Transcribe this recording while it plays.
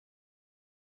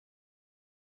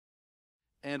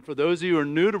And for those of you who are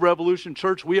new to Revolution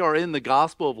Church, we are in the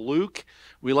Gospel of Luke.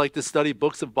 We like to study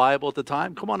books of Bible at the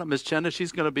time. Come on up, Miss Chenda.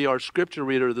 She's going to be our scripture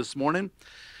reader this morning.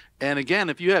 And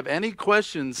again, if you have any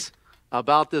questions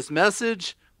about this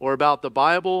message or about the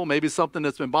Bible, maybe something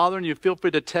that's been bothering you, feel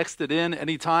free to text it in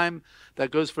anytime.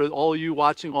 That goes for all you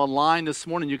watching online this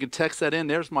morning. You can text that in.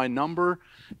 There's my number.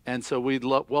 And so we'd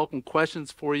welcome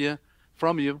questions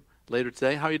from you later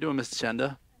today. How are you doing, Miss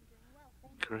Chenda?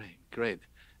 Great, great.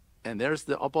 And there's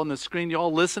up on the screen. You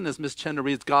all listen as Miss Chenda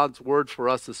reads God's word for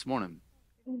us this morning.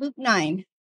 Luke 9.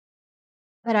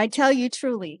 But I tell you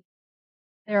truly,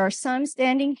 there are some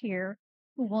standing here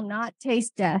who will not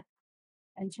taste death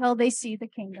until they see the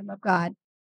kingdom of God.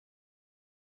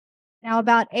 Now,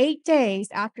 about 8 days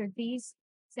after these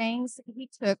sayings,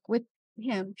 he took with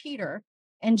him Peter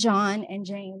and John and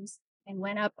James and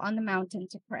went up on the mountain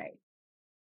to pray.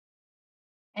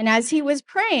 And as he was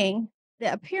praying,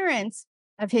 the appearance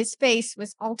of his face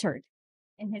was altered,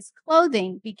 and his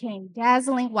clothing became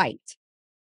dazzling white.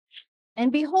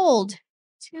 And behold,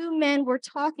 2 men were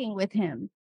talking with him,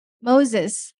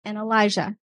 Moses and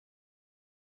Elijah,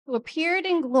 who appeared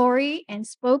in glory and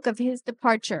spoke of his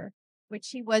departure, which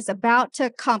he was about to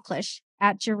accomplish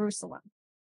at Jerusalem.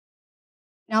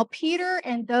 Now Peter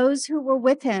and those who were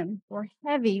with him were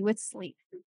heavy with sleep,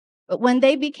 but when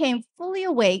they became fully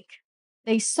awake,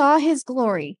 they saw his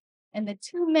glory and the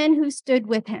 2 men who stood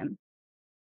with him.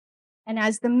 And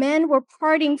as the men were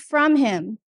parting from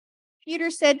him, Peter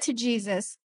said to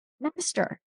Jesus,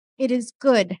 "Master, it is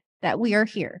good that we are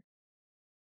here.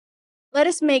 Let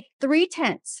us make 3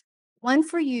 tents, one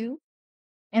for you,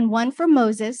 and one for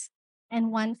Moses, and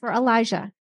one for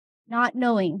Elijah," not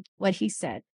knowing what he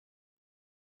said.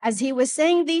 As he was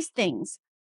saying these things,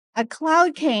 a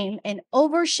cloud came and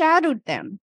overshadowed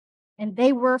them, and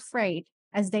they were afraid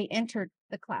as they entered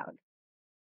the cloud.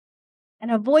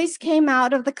 And a voice came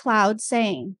out of the cloud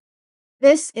saying,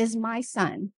 "This is my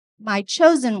son, my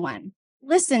chosen one.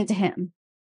 Listen to him."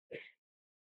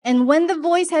 And when the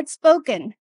voice had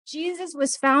spoken, Jesus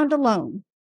was found alone.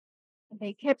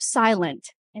 They kept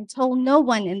silent and told no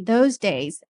one in those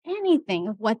days anything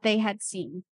of what they had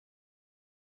seen.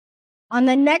 On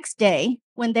the next day,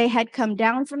 when they had come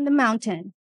down from the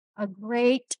mountain, a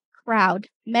great crowd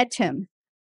met him.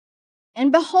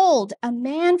 And behold, a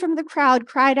man from the crowd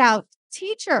cried out,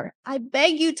 "Teacher, I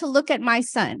beg you to look at my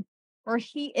son, for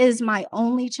he is my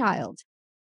only child."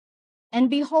 And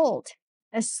behold,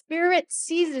 a spirit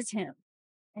seizes him,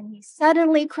 and he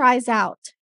suddenly cries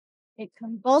out. It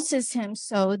convulses him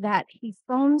so that he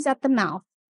foams at the mouth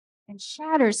and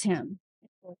shatters him.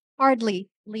 It will hardly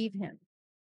leave him.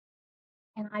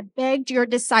 And I begged your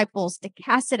disciples to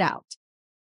cast it out,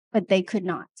 but they could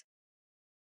not.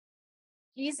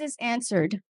 Jesus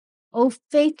answered, "O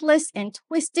faithless and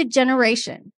twisted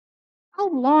generation, how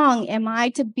long am I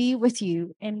to be with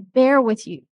you and bear with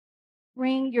you?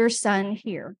 Bring your son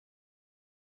here."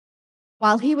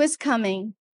 While he was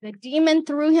coming, the demon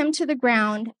threw him to the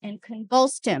ground and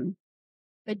convulsed him.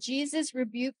 But Jesus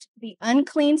rebuked the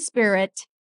unclean spirit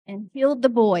and healed the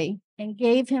boy and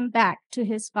gave him back to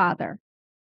his father.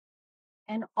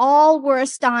 And all were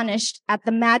astonished at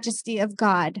the majesty of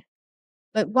God.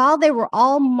 But while they were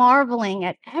all marveling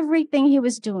at everything he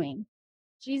was doing,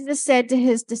 Jesus said to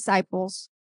his disciples,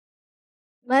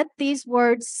 "Let these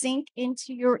words sink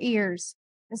into your ears.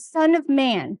 The Son of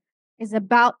Man is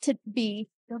about to be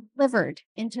delivered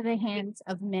into the hands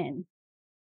of men."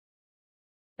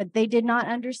 But they did not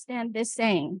understand this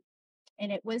saying,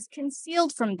 and it was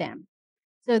concealed from them,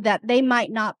 so that they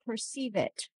might not perceive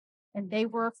it. And they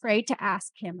were afraid to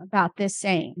ask him about this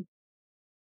saying.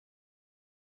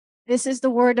 This is the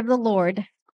word of the Lord.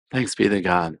 Thanks be to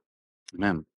God.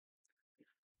 Amen.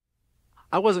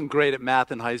 I wasn't great at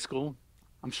math in high school.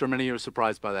 I'm sure many of you are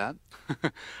surprised by that.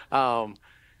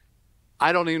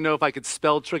 I don't even know if I could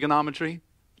spell trigonometry,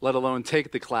 let alone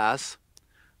take the class.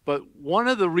 But one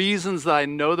of the reasons that I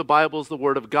know the Bible is the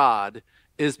Word of God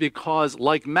is because,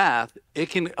 like math,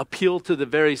 it can appeal to the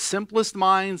very simplest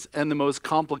minds and the most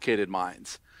complicated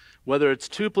minds. Whether it's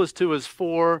 2 + 2 is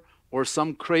 4 or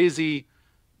some crazy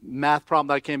math problem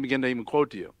that I can't begin to even quote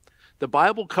to you. The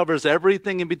Bible covers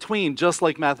everything in between, just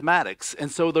like mathematics. And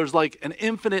so there's like an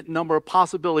infinite number of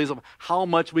possibilities of how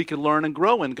much we can learn and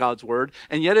grow in God's Word,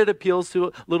 and yet it appeals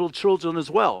to little children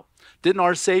as well. Didn't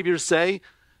our Savior say,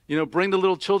 "Bring the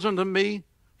little children to me,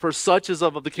 for such is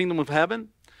of the kingdom of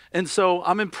heaven"? And so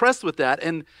I'm impressed with that.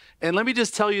 And let me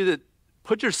just tell you that,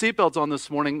 put your seatbelts on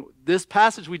this morning. This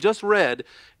passage we just read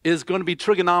is going to be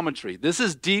trigonometry. This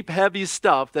is deep, heavy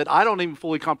stuff that I don't even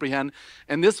fully comprehend.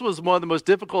 And this was one of the most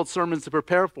difficult sermons to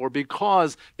prepare for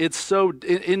because it's so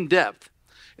in depth.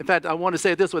 In fact, I want to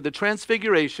say it this way. The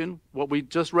Transfiguration, what we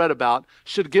just read about,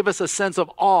 should give us a sense of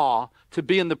awe to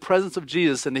be in the presence of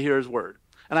Jesus and to hear his word.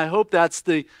 And I hope that's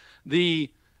the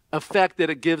effect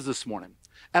that it gives this morning.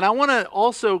 And I want to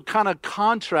also kind of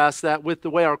contrast that with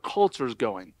the way our culture is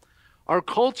going. Our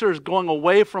culture is going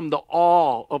away from the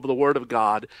awe of the word of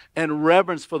God and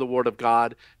reverence for the word of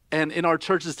God. And in our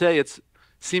churches today, it's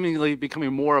seemingly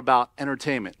becoming more about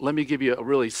entertainment. Let me give you a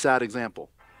really sad example.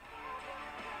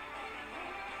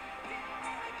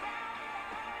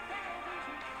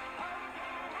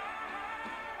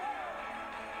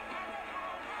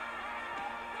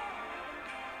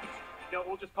 No,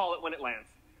 we'll just call it when it lands.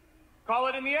 Call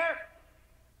it in the air.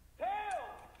 Tails,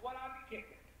 what I'm kicking.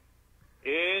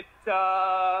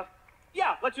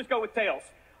 Yeah, let's just go with tails.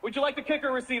 Would you like to kick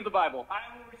or receive the Bible?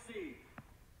 I will receive.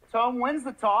 Tom wins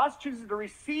the toss, chooses to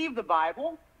receive the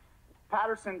Bible.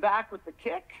 Patterson back with the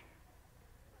kick.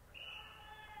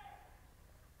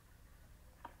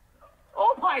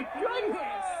 Oh my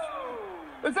goodness!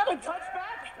 Is that a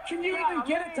touchback? Can you even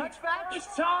get a touchback?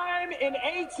 First time in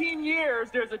 18 years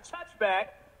there's a touchback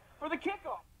for the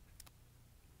kickoff.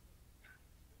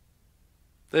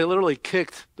 They literally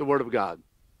kicked the word of God.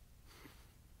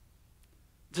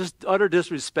 Just utter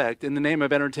disrespect in the name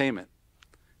of entertainment.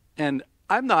 And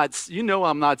I'm not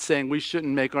saying we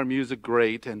shouldn't make our music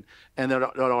great and that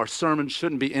our sermons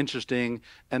shouldn't be interesting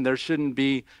and there shouldn't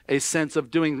be a sense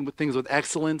of doing things with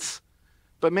excellence.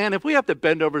 But man, if we have to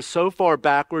bend over so far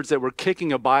backwards that we're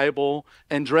kicking a Bible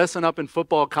and dressing up in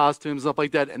football costumes and stuff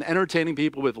like that and entertaining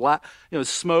people with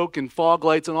smoke and fog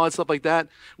lights and all that stuff like that,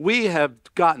 we have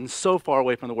gotten so far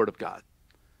away from the Word of God.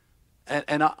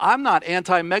 And I'm not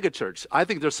anti-megachurch. I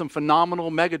think there's some phenomenal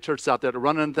megachurches out there that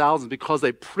run in thousands because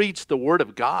they preach the Word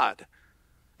of God.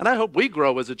 And I hope we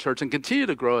grow as a church and continue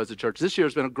to grow as a church. This year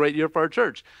has been a great year for our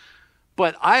church.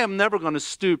 But I am never going to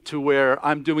stoop to where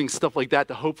I'm doing stuff like that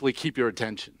to hopefully keep your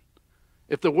attention.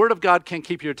 If the Word of God can't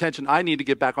keep your attention, I need to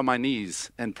get back on my knees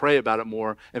and pray about it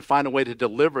more and find a way to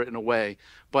deliver it in a way.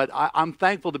 But I'm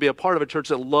thankful to be a part of a church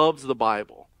that loves the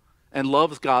Bible and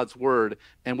loves God's Word,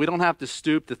 and we don't have to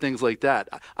stoop to things like that.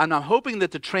 And I'm hoping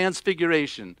that the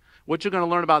Transfiguration, what you're going to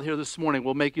learn about here this morning,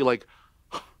 will make you like,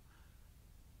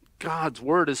 God's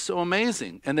Word is so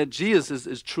amazing, and that Jesus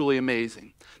is truly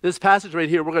amazing. This passage right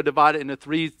here, we're going to divide it into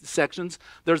 3 sections.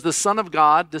 There's the Son of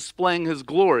God displaying his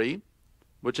glory,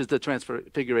 which is the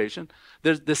Transfiguration.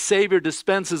 There's the Savior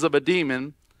dispenses of a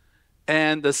demon,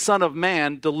 and the Son of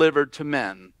Man delivered to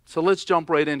men. So let's jump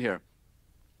right in here.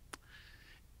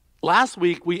 Last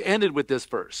week, we ended with this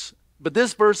verse, but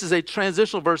this verse is a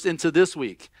transitional verse into this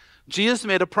week. Jesus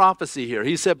made a prophecy here.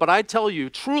 He said, but I tell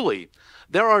you, truly,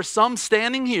 there are some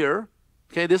standing here.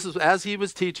 Okay, this is as he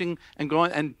was teaching and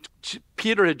going, and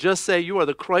Peter had just said, you are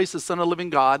the Christ, the Son of the living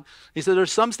God. He said,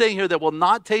 there's some staying here that will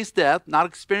not taste death, not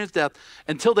experience death,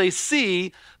 until they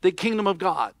see the kingdom of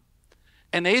God.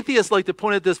 And atheists like to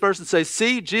point at this verse and say,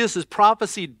 see, Jesus'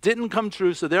 prophecy didn't come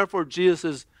true, so therefore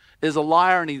Jesus is a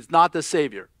liar and he's not the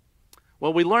Savior.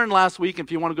 Well, we learned last week,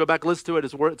 if you want to go back and listen to it,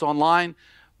 it's online.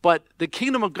 But the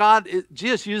kingdom of God,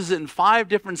 Jesus uses it in 5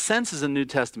 different senses in the New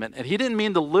Testament. And he didn't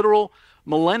mean the literal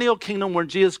millennial kingdom where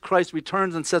Jesus Christ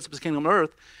returns and sets up his kingdom on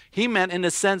earth. He meant in the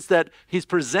sense that he's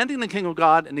presenting the kingdom of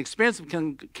God and the experience of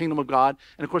the kingdom of God.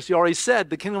 And of course, he already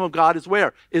said the kingdom of God is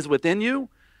where? Is within you.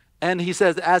 And he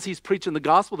says, as he's preaching the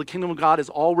gospel, the kingdom of God is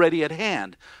already at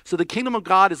hand. So the kingdom of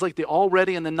God is like the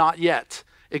already and the not yet.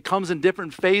 It comes in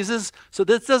different phases. So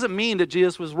this doesn't mean that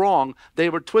Jesus was wrong. They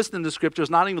were twisting the scriptures,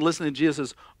 not even listening to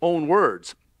Jesus' own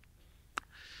words.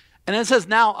 And it says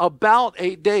now about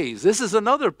 8 days. This is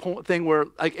another thing where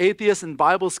like atheists and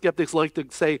Bible skeptics like to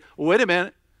say, wait a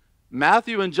minute,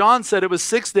 Matthew and John said it was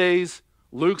 6 days.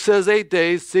 Luke says 8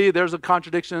 days. See, there's a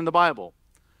contradiction in the Bible.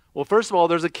 Well, first of all,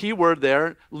 there's a key word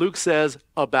there. Luke says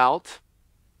about,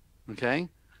 okay?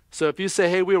 So if you say,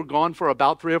 hey, we were gone for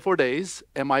about 3 or 4 days,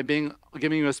 am I giving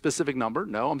you a specific number?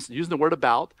 No, I'm using the word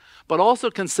about. But also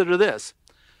consider this.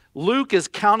 Luke is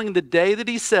counting the day that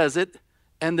he says it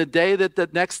and the day that the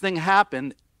next thing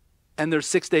happened, and there's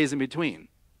 6 days in between.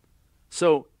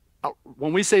 So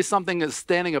when we say something is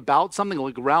standing about something,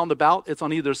 like roundabout, it's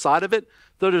on either side of it.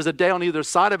 So there's a day on either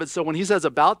side of it. So when he says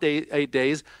about 8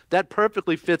 days, that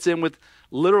perfectly fits in with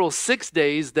literal 6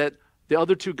 days that the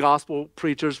other 2 gospel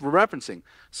preachers were referencing.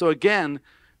 So again,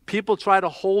 people try to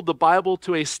hold the Bible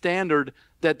to a standard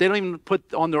that they don't even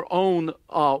put on their own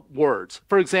words.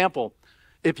 For example,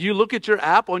 if you look at your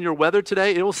app on your weather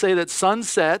today, it will say that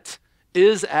sunset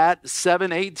is at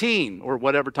 7:18 or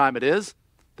whatever time it is.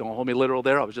 Don't hold me literal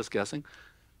there, I was just guessing.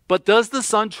 But does the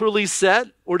sun truly set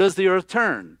or does the earth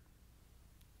turn?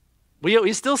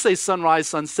 We still say sunrise,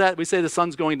 sunset. We say the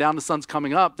sun's going down, the sun's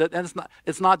coming up. And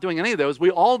it's not doing any of those. We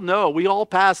all know, we all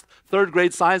passed third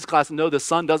grade science class and know the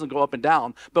sun doesn't go up and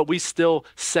down, but we still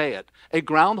say it. A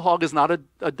groundhog is not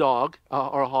a dog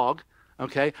or a hog,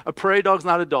 okay? A prairie dog's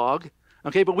not a dog,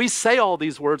 okay? But we say all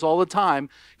these words all the time.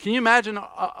 Can you imagine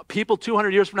people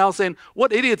 200 years from now saying,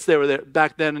 what idiots they were there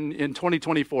back then in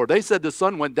 2024? They said the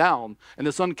sun went down and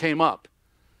the sun came up.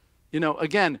 You know,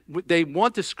 again, they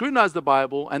want to scrutinize the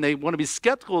Bible and they want to be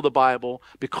skeptical of the Bible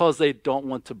because they don't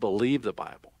want to believe the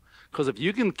Bible. Because if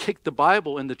you can kick the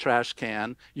Bible in the trash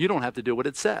can, you don't have to do what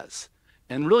it says.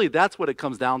 And really, that's what it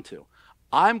comes down to.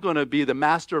 I'm going to be the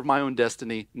master of my own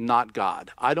destiny, not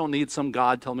God. I don't need some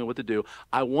God telling me what to do.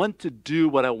 I want to do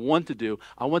what I want to do.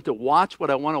 I want to watch what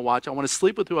I want to watch. I want to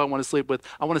sleep with who I want to sleep with.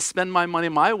 I want to spend my money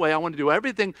my way. I want to do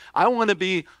everything. I want to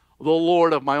be the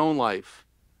Lord of my own life.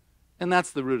 And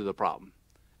that's the root of the problem.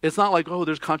 It's not like, oh,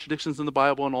 there's contradictions in the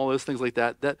Bible and all those things like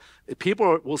that. That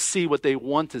people will see what they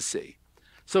want to see.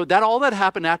 So all that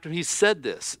happened after he said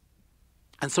this.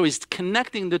 And so he's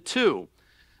connecting the two.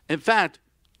 In fact,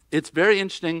 it's very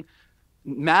interesting.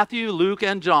 Matthew, Luke,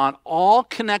 and John all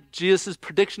connect Jesus'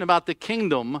 prediction about the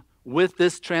kingdom with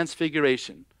this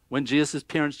transfiguration, when Jesus'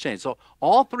 appearance changed. So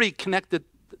all three connected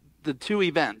the two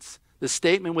events, the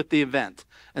statement with the event.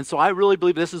 And so I really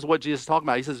believe this is what Jesus is talking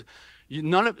about. He says,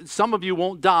 some of you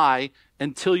won't die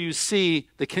until you see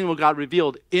the kingdom of God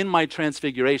revealed in my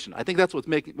transfiguration. I think that's what's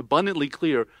making abundantly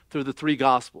clear through the three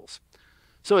gospels.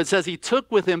 So it says he took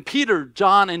with him Peter,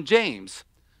 John, and James.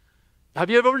 Have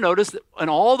you ever noticed that in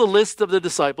all the lists of the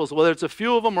disciples, whether it's a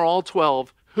few of them or all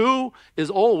 12, who is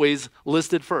always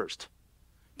listed first?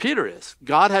 Peter is.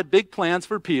 God had big plans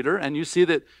for Peter, and you see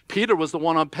that Peter was the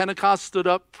one on Pentecost, stood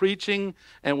up preaching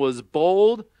and was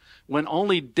bold, when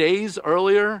only days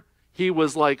earlier he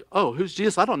was like, oh, who's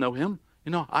Jesus? I don't know him.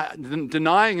 You know,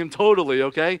 denying him totally,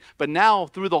 okay? But now,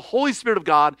 through the Holy Spirit of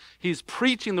God, he's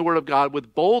preaching the word of God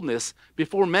with boldness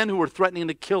before men who were threatening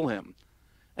to kill him.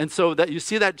 And so that you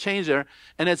see that change there.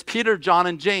 And it's Peter, John,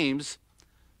 and James.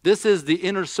 This is the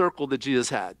inner circle that Jesus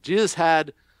had. Jesus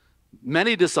had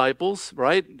many disciples,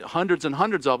 right? Hundreds and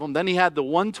hundreds of them. Then he had the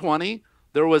 120.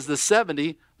 There was the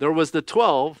 70. There was the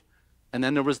 12. And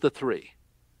then there was the 3.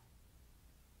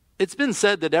 It's been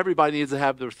said that everybody needs to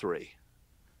have their 3.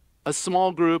 A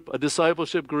small group, a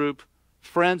discipleship group,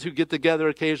 friends who get together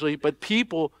occasionally, but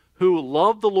people who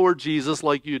love the Lord Jesus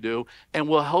like you do and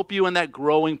will help you in that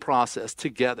growing process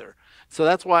together. So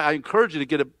that's why I encourage you to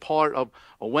get a part of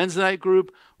a Wednesday night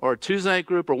group or a Tuesday night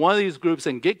group or one of these groups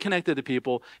and get connected to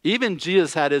people. Even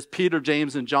Jesus had his Peter,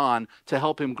 James, and John to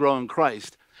help him grow in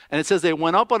Christ. And it says they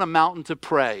went up on a mountain to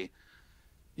pray.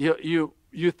 You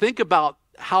think about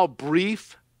how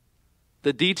brief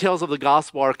the details of the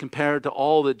gospel are compared to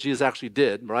all that Jesus actually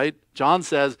did, right? John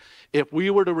says, if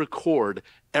we were to record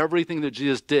everything that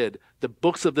Jesus did, the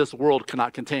books of this world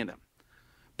cannot contain them.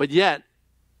 But yet,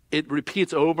 it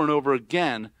repeats over and over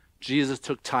again, Jesus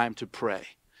took time to pray.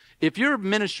 If your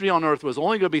ministry on earth was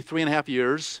only going to be 3.5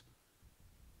 years,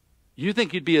 you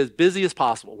think you'd be as busy as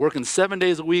possible, working 7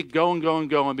 days a week, going,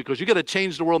 because you got to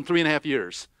change the world in 3.5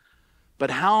 years. But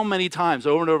how many times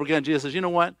over and over again, Jesus says, you know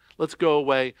what? Let's go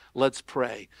away. Let's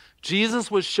pray.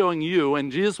 Jesus was showing you,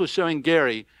 and Jesus was showing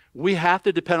Gary, we have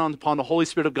to depend upon the Holy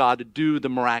Spirit of God to do the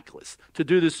miraculous, to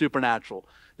do the supernatural.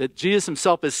 That Jesus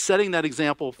himself is setting that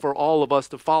example for all of us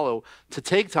to follow, to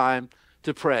take time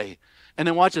to pray. And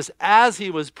then watch this. As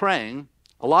he was praying,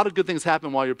 a lot of good things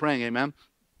happen while you're praying, amen?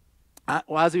 That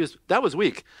was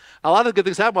weak. A lot of good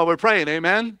things happen while we're praying,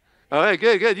 amen? All right,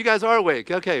 good. You guys are awake.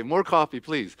 Okay, more coffee,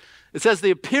 please. It says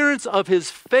the appearance of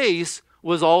his face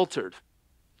was altered.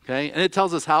 Okay, and it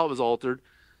tells us how it was altered.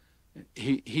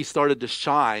 He started to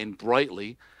shine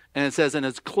brightly. And it says, and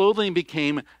his clothing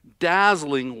became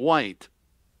dazzling white.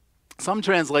 Some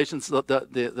translations, the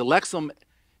Lexham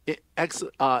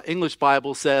English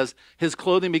Bible says, his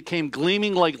clothing became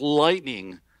gleaming like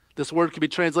lightning. This word can be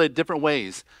translated different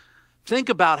ways. Think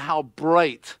about how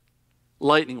bright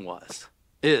lightning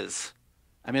is.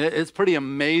 I mean, it's pretty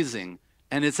amazing.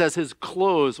 And it says his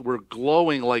clothes were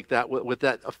glowing like that with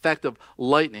that effect of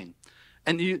lightning.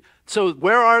 And so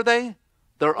where are they?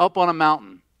 They're up on a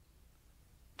mountain.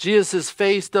 Jesus'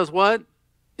 face does what?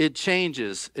 It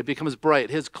changes. It becomes bright.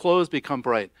 His clothes become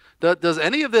bright. Does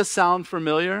any of this sound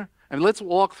familiar? I mean, let's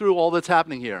walk through all that's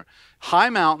happening here. High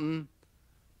mountain,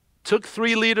 took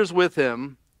 3 leaders with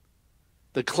him.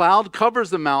 The cloud covers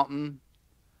the mountain.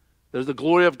 There's the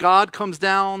glory of God comes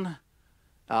down.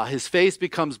 His face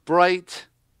becomes bright.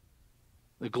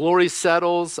 The glory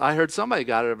settles. I heard somebody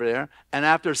got it over there. And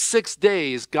after 6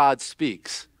 days, God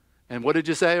speaks. And what did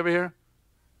you say over here?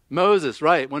 Moses,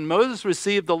 right. When Moses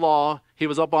received the law, he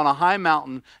was up on a high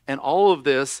mountain, and all of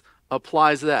this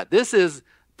applies to that. This is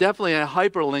definitely a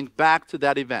hyperlink back to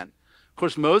that event. Of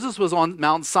course, Moses was on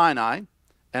Mount Sinai,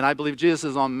 and I believe Jesus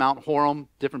is on Mount Horeb.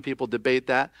 Different people debate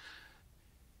that.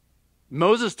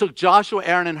 Moses took Joshua,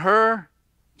 Aaron, and Hur.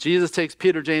 Jesus takes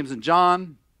Peter, James, and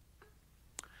John.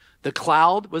 The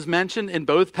cloud was mentioned in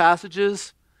both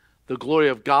passages. The glory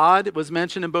of God was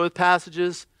mentioned in both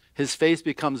passages. His face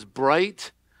becomes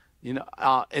bright. You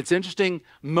know, it's interesting.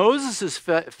 Moses'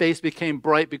 face became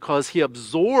bright because he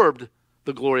absorbed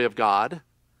the glory of God.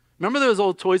 Remember those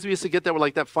old toys we used to get that were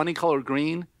like that funny color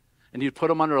green? And you'd put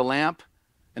them under a lamp.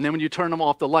 And then when you turn them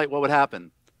off the light, what would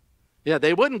happen? Yeah,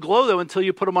 they wouldn't glow, though, until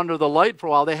you put them under the light for a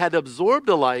while. They had to absorb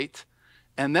the light,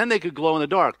 and then they could glow in the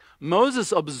dark.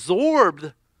 Moses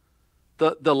absorbed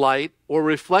the light, or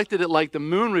reflected it like the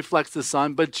moon reflects the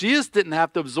sun, but Jesus didn't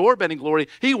have to absorb any glory.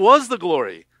 He was the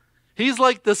glory. He's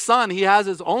like the sun. He has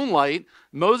his own light.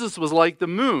 Moses was like the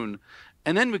moon.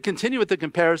 And then we continue with the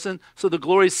comparison. So the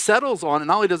glory settles on, and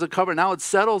not only does it cover, now it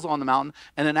settles on the mountain.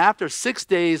 And then after 6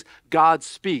 days, God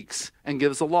speaks and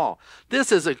gives the law.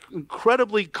 This is an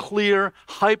incredibly clear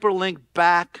hyperlink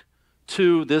back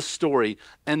to this story.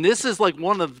 And this is like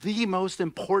one of the most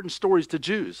important stories to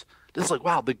Jews. This is like,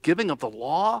 wow, the giving of the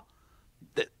law.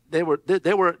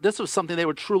 This was something they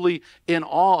were truly in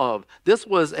awe of. This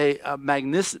was a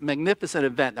magnificent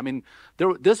event. I mean,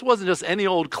 this wasn't just any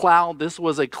old cloud. This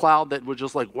was a cloud that was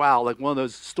just like, wow, like one of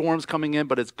those storms coming in,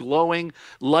 but it's glowing.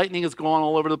 Lightning is going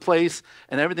all over the place,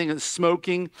 and everything is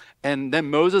smoking. And then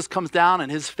Moses comes down,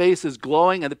 and his face is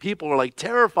glowing, and the people are like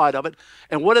terrified of it.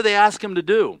 And what do they ask him to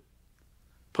do?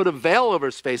 Put a veil over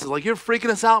his face. It's like, you're freaking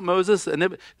us out, Moses.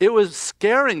 And it was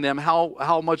scaring them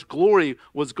how much glory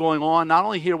was going on, not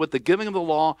only here with the giving of the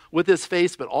law with his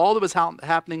face, but all that was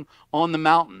happening on the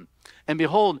mountain. And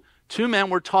behold, 2 men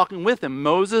were talking with him,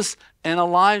 Moses and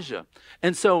Elijah.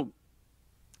 And so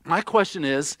my question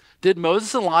is, did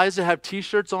Moses and Elijah have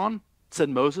T-shirts on? It said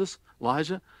Moses,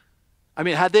 Elijah. I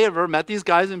mean, had they ever met these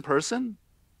guys in person?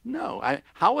 No.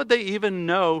 How would they even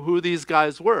know who these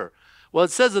guys were? Well,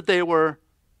 it says that they were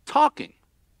talking.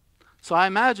 So I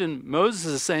imagine Moses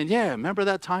is saying, yeah, remember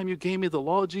that time you gave me the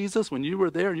law, Jesus, when you were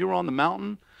there and you were on the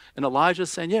mountain? And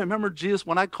Elijah's saying, yeah, remember, Jesus,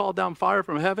 when I called down fire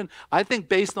from heaven? I think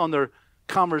based on their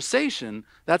conversation,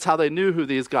 that's how they knew who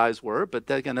these guys were. But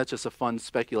again, that's just a fun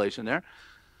speculation there.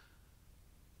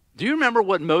 Do you remember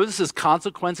what Moses'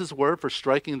 consequences were for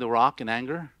striking the rock in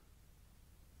anger?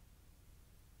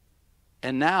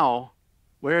 And now,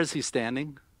 where is he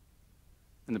standing?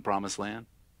 In the promised land.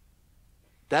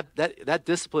 That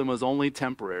discipline was only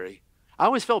temporary. I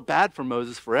always felt bad for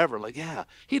Moses forever. Like, yeah,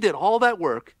 he did all that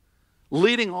work,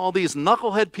 leading all these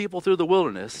knucklehead people through the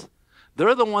wilderness.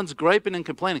 They're the ones griping and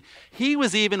complaining. He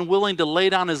was even willing to lay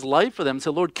down his life for them and say,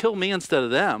 Lord, kill me instead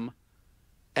of them.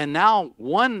 And now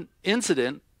one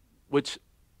incident, which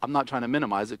I'm not trying to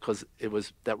minimize it because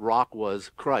that rock was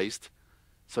Christ.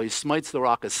 So he smites the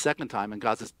rock a second time, and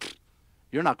God says,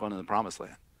 you're not going to the promised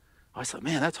land. I said,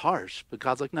 man, that's harsh. But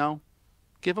God's like, no.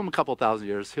 Give him a couple thousand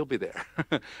years, he'll be there.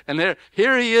 And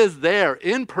here he is there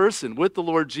in person with the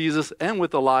Lord Jesus and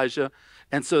with Elijah.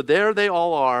 And so there they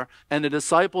all are, and the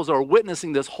disciples are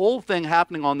witnessing this whole thing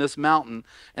happening on this mountain.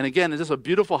 And again, it's just a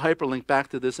beautiful hyperlink back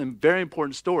to this and very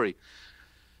important story.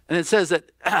 And it says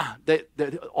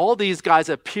that all these guys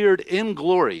appeared in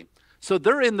glory. So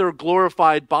they're in their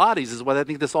glorified bodies is what I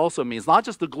think this also means. Not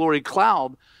just the glory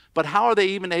cloud, but how are they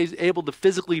even able to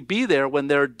physically be there when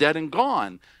they're dead and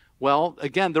gone? Well,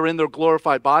 again, they're in their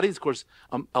glorified bodies. Of course,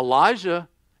 Elijah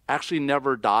actually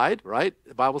never died, right?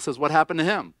 The Bible says what happened to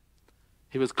him?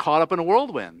 He was caught up in a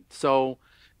whirlwind. So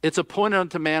it's appointed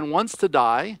unto man once to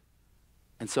die.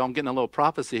 And so I'm getting a little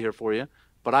prophecy here for you.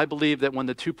 But I believe that when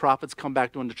the 2 prophets come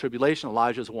back during the tribulation,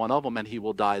 Elijah is one of them, and he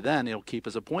will die then. He'll keep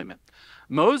his appointment.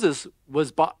 Moses,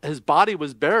 his body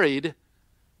was buried,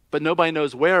 but nobody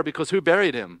knows where, because who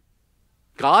buried him?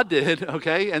 God did,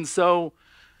 okay? And so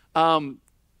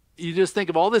you just think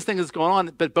of all this thing that's going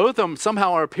on, but both of them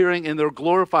somehow are appearing in their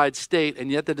glorified state,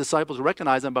 and yet the disciples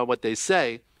recognize them by what they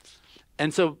say.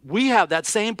 And so we have that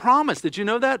same promise. Did you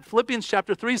know that? Philippians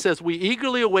chapter 3 says, we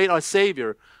eagerly await our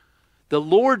Savior, the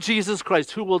Lord Jesus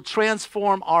Christ, who will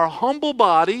transform our humble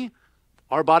body,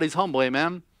 our body's humble,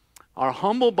 amen? Our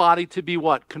humble body to be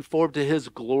what? Conformed to his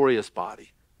glorious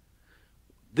body.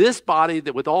 This body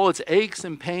that with all its aches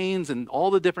and pains and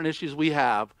all the different issues we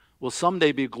have will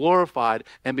someday be glorified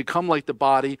and become like the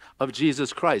body of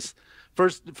Jesus Christ.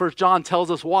 First John tells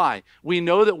us why. We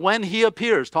know that when he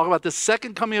appears, talk about the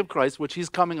second coming of Christ, which he's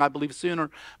coming, I believe, sooner,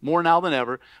 more now than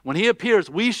ever. When he appears,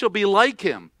 we shall be like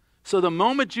him So the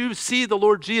moment you see the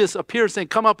Lord Jesus appear saying,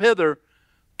 come up hither,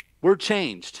 we're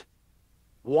changed.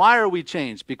 Why are we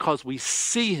changed? Because we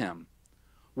see him.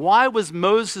 Why was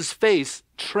Moses' face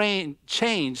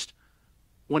changed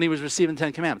when he was receiving the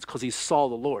Ten Commandments? Because he saw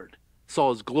the Lord,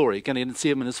 saw his glory. Again, he didn't see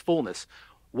him in his fullness.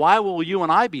 Why will you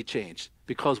and I be changed?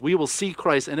 Because we will see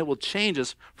Christ, and it will change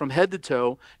us from head to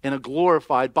toe in a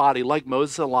glorified body, like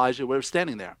Moses and Elijah were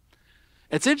standing there.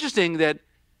 It's interesting that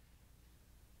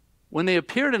when they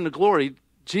appeared in the glory,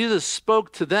 Jesus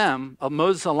spoke to them, of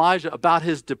Moses and Elijah, about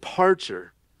his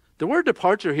departure. The word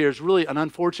departure here is really an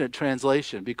unfortunate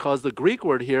translation because the Greek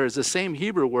word here is the same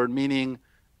Hebrew word meaning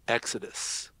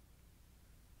exodus.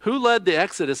 Who led the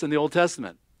exodus in the Old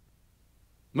Testament?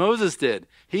 Moses did.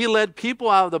 He led people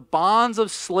out of the bonds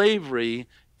of slavery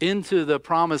into the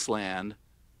promised land,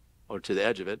 or to the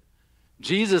edge of it.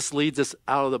 Jesus leads us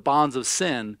out of the bonds of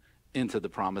sin into the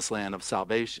promised land of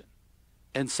salvation.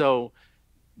 And so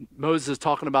Moses is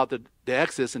talking about the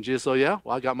exodus, and Jesus said, oh yeah,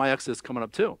 well, I got my exodus coming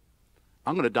up too.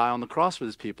 I'm going to die on the cross for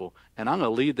these people, and I'm going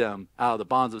to lead them out of the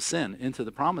bonds of sin into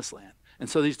the promised land. And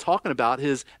so he's talking about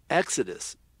his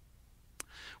exodus,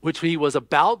 which he was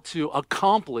about to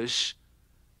accomplish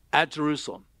at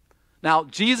Jerusalem. Now,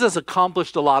 Jesus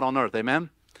accomplished a lot on earth,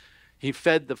 amen? He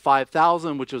fed the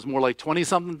 5,000, which was more like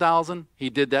 20-something thousand. He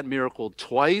did that miracle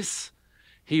twice.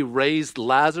 He raised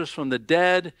Lazarus from the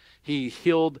dead. He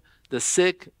healed the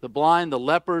sick, the blind, the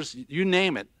lepers, you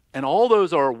name it. And all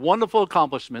those are wonderful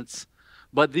accomplishments.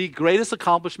 But the greatest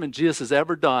accomplishment Jesus has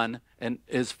ever done, and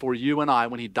is for you and I,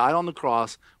 when he died on the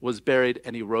cross, was buried,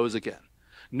 and he rose again.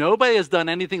 Nobody has done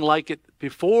anything like it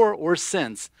before or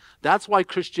since. That's why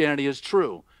Christianity is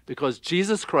true, because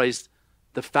Jesus Christ,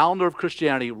 the founder of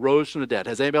Christianity, rose from the dead.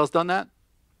 Has anybody else done that?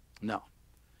 No.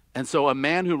 And so a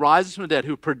man who rises from the dead,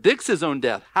 who predicts his own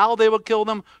death, how they will kill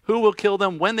them, who will kill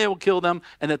them, when they will kill them,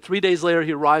 and that 3 days later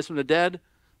he rises from the dead,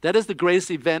 that is the greatest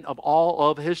event of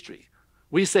all of history.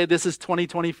 We say this is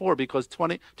 2024 because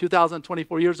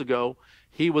 2,024 years ago,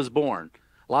 he was born.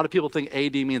 A lot of people think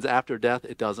AD means after death.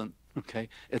 It doesn't. Okay,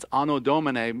 it's Anno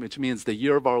Domini, which means the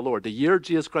year of our Lord. The year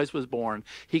Jesus Christ was born,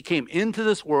 he came into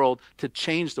this world to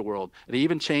change the world. And he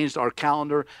even changed our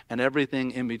calendar and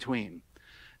everything in between.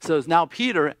 So it's now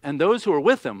Peter and those who are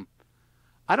with him.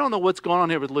 I don't know what's going on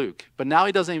here with Luke, but now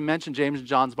he doesn't even mention James and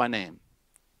John's by name.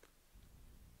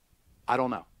 I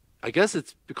don't know. I guess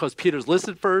it's because Peter's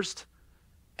listed first,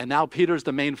 and now Peter's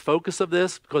the main focus of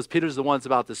this because Peter's the one that's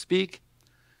about to speak.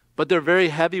 But they're very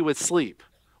heavy with sleep.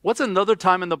 What's another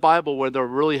time in the Bible where they're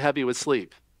really heavy with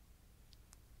sleep?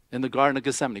 In the Garden of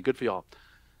Gethsemane. Good for y'all.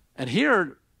 And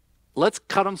here, let's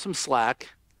cut them some slack.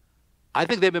 I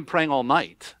think they've been praying all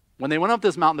night. When they went up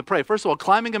this mountain to pray, first of all,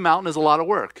 climbing a mountain is a lot of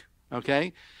work,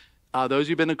 okay? Those of you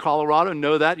who've been to Colorado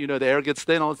know that. You know the air gets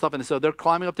thin, all that stuff. And so they're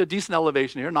climbing up to a decent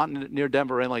elevation here, not near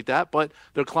Denver or anything like that, but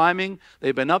they're climbing.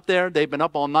 They've been up there. They've been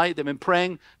up all night. They've been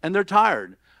praying, and they're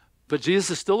tired. But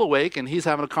Jesus is still awake, and he's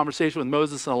having a conversation with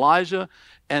Moses and Elijah,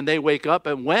 and they wake up,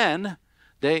 and when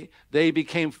they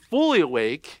became fully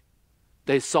awake,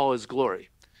 they saw his glory.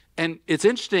 And it's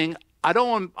interesting, I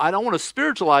don't want to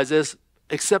spiritualize this,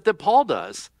 except that Paul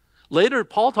does. Later,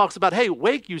 Paul talks about, hey,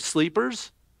 wake, you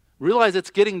sleepers. Realize it's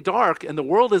getting dark, and the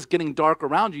world is getting dark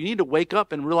around you. You need to wake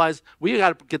up and realize we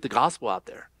got to get the gospel out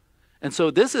there. And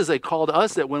so this is a call to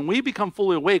us that when we become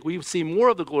fully awake, we see more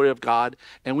of the glory of God,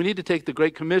 and we need to take the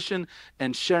Great Commission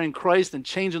and sharing Christ and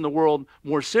changing the world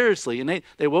more seriously. And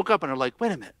they woke up and are like,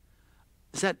 wait a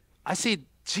minute, I see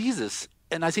Jesus,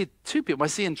 and I see two people. Am I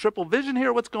seeing triple vision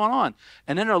here? What's going on?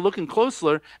 And then they're looking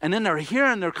closer, and then they're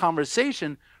hearing their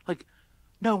conversation like,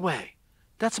 no way,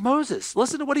 that's Moses.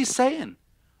 Listen to what he's saying.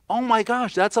 Oh my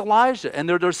gosh, that's Elijah. And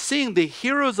they're seeing the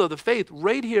heroes of the faith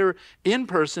right here in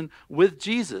person with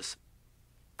Jesus.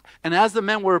 And as the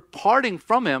men were parting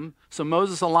from him, so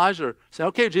Moses and Elijah say,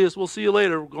 okay, Jesus, we'll see you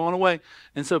later. We're going away.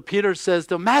 And so Peter says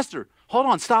to him, Master, hold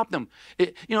on, stop them.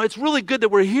 It's really good that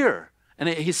we're here. And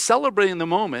he's celebrating the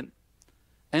moment.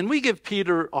 And we give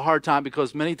Peter a hard time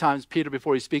because many times Peter,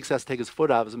 before he speaks, has to take his foot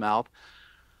out of his mouth.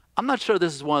 I'm not sure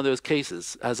this is one of those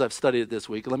cases, as I've studied it this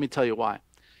week. Let me tell you why.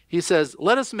 He says,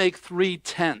 let us make 3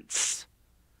 tents.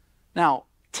 Now,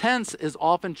 tents is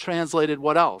often translated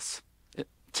what else?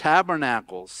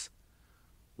 Tabernacles.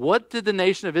 What did the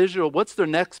nation of Israel, what's their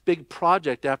next big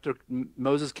project after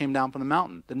Moses came down from the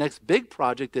mountain? The next big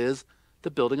project is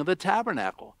the building of the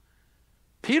tabernacle.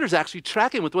 Peter's actually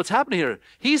tracking with what's happening here.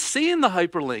 He's seeing the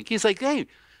hyperlink. He's like, hey,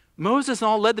 Moses and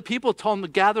all led the people, told them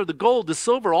to gather the gold, the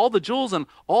silver, all the jewels, and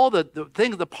all the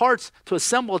things, the parts to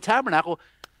assemble a tabernacle.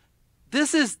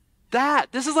 This is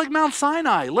that. This is like Mount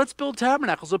Sinai. Let's build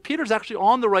tabernacles. So Peter's actually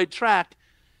on the right track.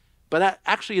 But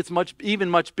actually, it's even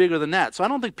much bigger than that. So I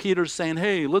don't think Peter's saying,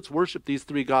 hey, let's worship these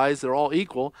three guys. They're all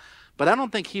equal. But I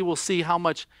don't think he will see how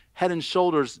much head and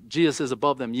shoulders Jesus is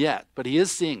above them yet. But he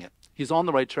is seeing it. He's on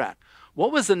the right track.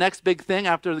 What was the next big thing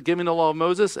after giving the law of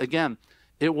Moses? Again,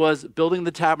 it was building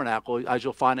the tabernacle, as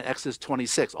you'll find in Exodus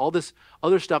 26. All this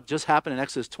other stuff just happened in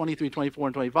Exodus 23, 24,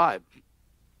 and 25.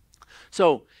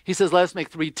 So he says, let us make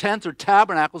 3 tents or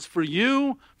tabernacles for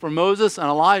you, for Moses and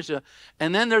Elijah.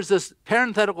 And then there's this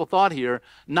parenthetical thought here,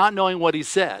 not knowing what he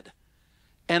said.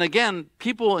 And again,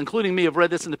 people, including me, have read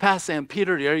this in the past saying,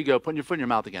 Peter, there you go, putting your foot in your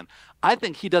mouth again. I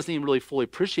think he doesn't even really fully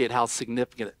appreciate how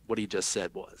significant what he just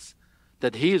said was.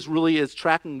 That he really is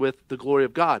tracking with the glory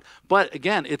of God. But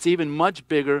again, it's even much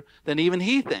bigger than even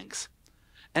he thinks.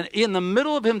 And in the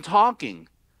middle of him talking,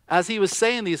 as he was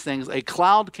saying these things, a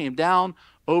cloud came down,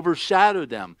 overshadowed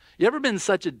them. You ever been in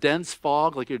such a dense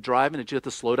fog, like you're driving, that you have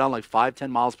to slow down like 5-10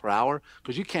 miles per hour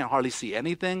because you can't hardly see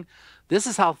anything? This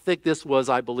is how thick this was,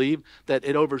 I believe, that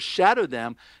it overshadowed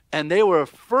them, and they were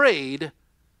afraid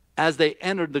as they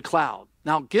entered the cloud.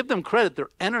 Now, give them credit, they're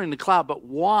entering the cloud, but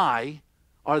why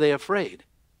are they afraid?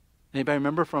 Anybody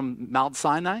remember from Mount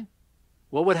Sinai?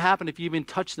 What would happen if you even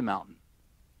touched the mountain?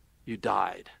 You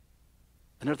died.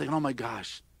 And they're thinking, oh my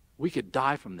gosh, we could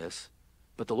die from this.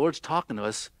 But the Lord's talking to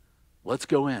us. Let's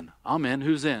go in. I'm in.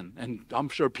 Who's in? And I'm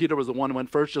sure Peter was the one who went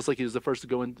first, just like he was the first to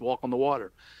go and walk on the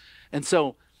water. And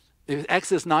so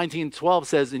Exodus 19:12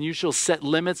 says, and you shall set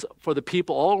limits for the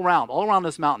people all around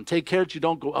this mountain. Take care that you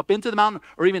don't go up into the mountain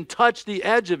or even touch the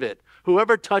edge of it.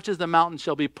 Whoever touches the mountain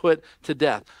shall be put to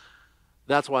death.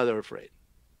 That's why they're afraid.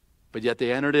 But yet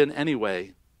they entered in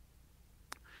anyway.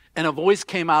 And a voice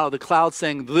came out of the cloud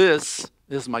saying, this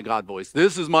is my God voice.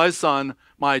 This is my son,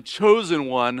 my chosen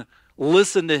one.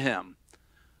 Listen to him.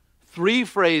 3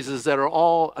 phrases that are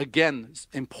all, again,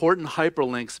 important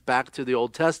hyperlinks back to the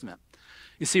Old Testament.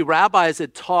 You see, rabbis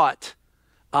had taught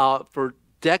for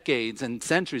decades and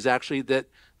centuries, actually, that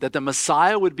the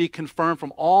Messiah would be confirmed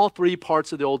from all 3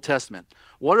 parts of the Old Testament.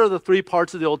 What are the 3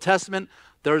 parts of the Old Testament?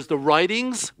 There's the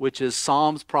writings, which is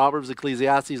Psalms, Proverbs,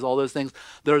 Ecclesiastes, all those things.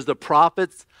 There's the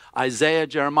prophets, Isaiah,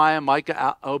 Jeremiah,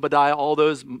 Micah, Obadiah, all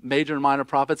those major and minor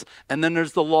prophets. And then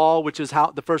there's the law, which is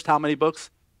the first how many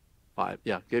books? 5.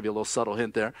 Yeah, gave you a little subtle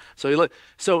hint there.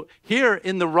 So here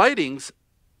in the writings,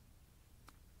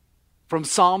 from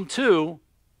Psalm 2,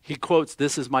 he quotes,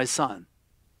 this is my son.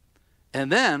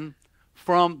 And then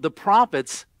from the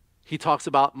prophets, he talks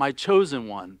about my chosen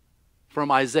one from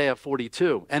Isaiah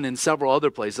 42 and in several other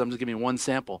places. I'm just giving you one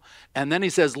sample. And then he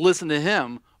says, listen to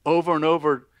him over and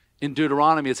over in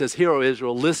Deuteronomy. It says, hear, O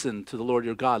Israel, listen to the Lord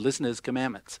your God. Listen to his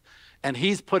commandments. And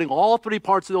he's putting all 3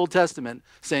 parts of the Old Testament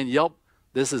saying, yep,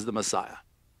 this is the Messiah.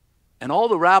 And all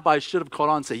the rabbis should have caught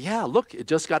on and say, yeah, look, it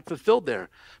just got fulfilled there.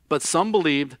 But some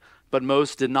believed, but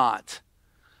most did not.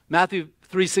 Matthew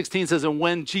 3:16 says, and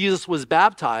when Jesus was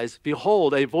baptized,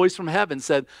 behold, a voice from heaven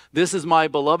said, this is my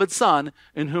beloved son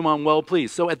in whom I'm well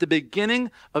pleased. So at the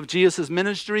beginning of Jesus'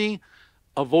 ministry,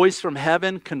 a voice from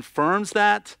heaven confirms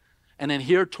that. And then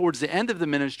here towards the end of the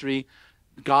ministry,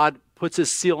 God puts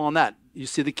his seal on that. You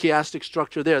see the chiastic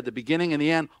structure there, the beginning and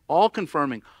the end, all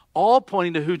confirming, all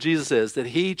pointing to who Jesus is, that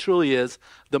he truly is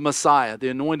the Messiah, the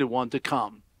anointed one to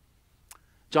come.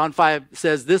 John 5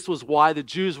 says this was why the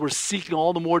Jews were seeking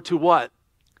all the more to what?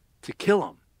 To kill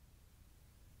him.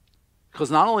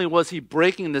 Because not only was he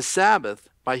breaking the Sabbath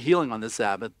by healing on the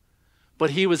Sabbath, but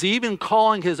he was even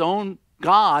calling his own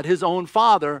God, his own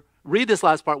Father, read this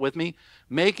last part with me,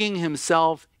 making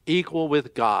himself equal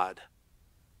with God.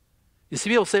 You see,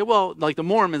 people say, well, like the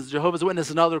Mormons, Jehovah's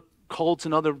Witnesses, and other cults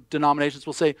and other denominations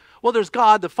will say, well, there's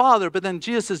God the Father, but then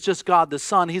Jesus is just God the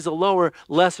Son. He's a lower,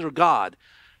 lesser God.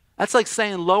 That's like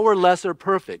saying lower, lesser,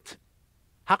 perfect.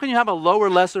 How can you have a lower,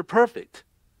 lesser, perfect?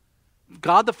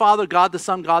 God the Father, God the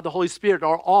Son, God the Holy Spirit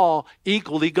are all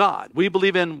equally God. We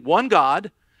believe in one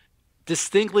God,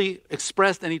 distinctly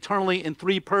expressed and eternally in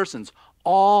 3 persons,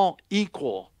 all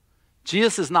equal.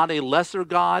 Jesus is not a lesser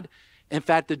God. In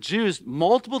fact, the Jews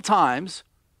multiple times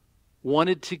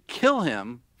wanted to kill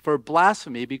him for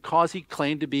blasphemy because he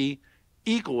claimed to be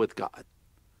equal with God.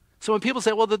 So when people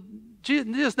say, well,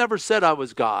 Jesus never said I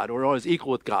was God or I was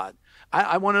equal with God,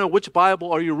 I want to know, which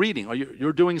Bible are you reading?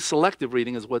 You're doing selective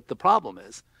reading is what the problem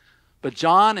is. But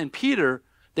John and Peter,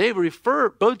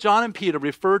 both John and Peter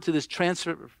refer to this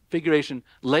transfiguration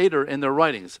later in their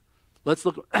writings. Let's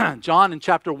look, John in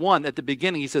chapter 1 at the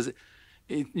beginning, he says,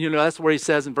 that's where he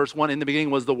says in verse 1, in the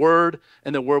beginning was the Word,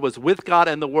 and the Word was with God,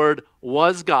 and the Word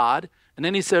was God. And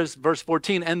then he says, verse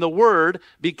 14, and the Word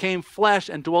became flesh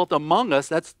and dwelt among us.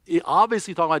 That's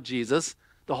obviously talking about Jesus.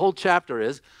 The whole chapter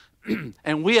is.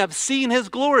 And we have seen his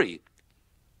glory.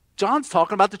 John's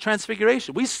talking about the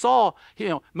transfiguration. We saw,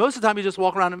 most of the time he just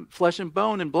walked around in flesh and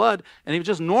bone and blood, and he was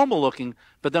just normal looking.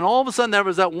 But then all of a sudden there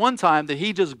was that one time that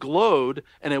he just glowed,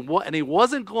 and he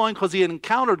wasn't glowing because he had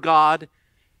encountered God.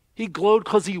 He glowed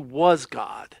because he was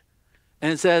God.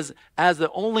 And it says, as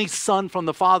the only son from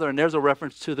the Father, and there's a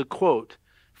reference to the quote,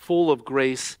 full of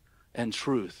grace and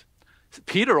truth.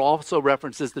 Peter also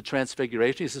references the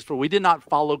transfiguration. He says, for we did not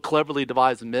follow cleverly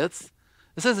devised myths.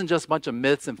 This isn't just a bunch of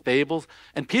myths and fables.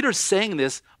 And Peter's saying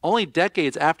this only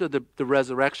decades after the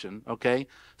resurrection, okay?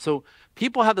 So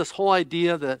people have this whole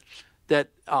idea that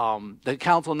the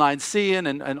Council of Nicaea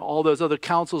and all those other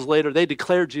councils later, they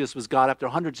declared Jesus was God after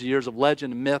hundreds of years of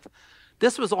legend and myth.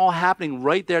 This was all happening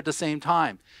right there at the same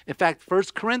time. In fact, 1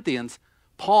 Corinthians,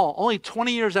 Paul, only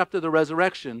 20 years after the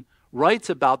resurrection, writes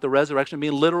about the resurrection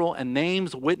being literal and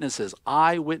names witnesses,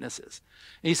 eyewitnesses.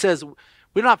 And he says,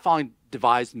 we're not following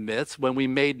devised myths when we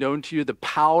made known to you the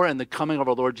power and the coming of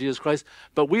our Lord Jesus Christ,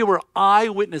 but we were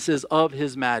eyewitnesses of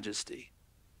his majesty.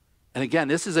 And again,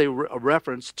 this is a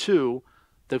reference to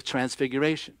the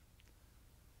transfiguration.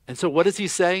 And so what does he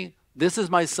say? This is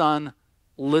my son,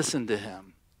 listen to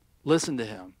him. Listen to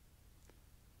him.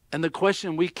 And the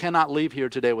question we cannot leave here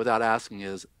today without asking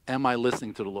is, am I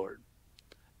listening to the Lord?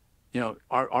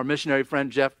 Our missionary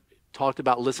friend Jeff talked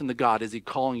about listen to God. Is he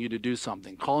calling you to do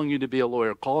something? Calling you to be a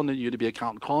lawyer, calling you to be an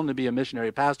accountant, calling you to be a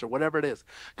missionary pastor, whatever it is.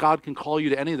 God can call you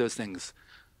to any of those things.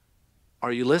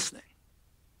 Are you listening?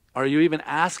 Are you even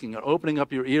asking or opening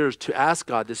up your ears to ask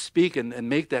God to speak and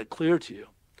make that clear to you?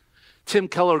 Tim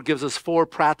Keller gives us 4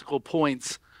 practical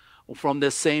points from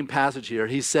this same passage here.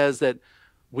 He says that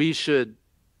we should,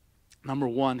 number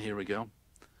 1, here we go.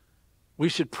 We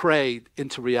should pray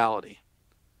into reality.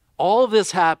 All of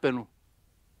this happened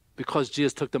because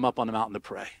Jesus took them up on the mountain to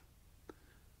pray.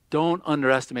 Don't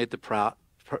underestimate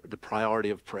the priority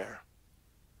of prayer.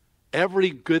 Every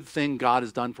good thing God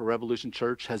has done for Revolution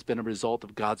Church has been a result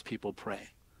of God's people praying.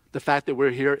 The fact that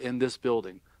we're here in this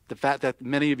building, the fact that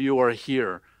many of you are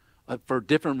here for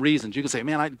different reasons. You can say,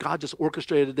 man, God just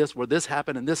orchestrated this, where this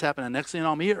happened, and next thing you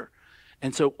know, I'm here.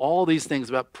 And so all these things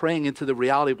about praying into the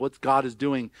reality of what God is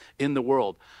doing in the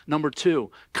world. Number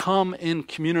 2, come in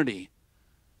community.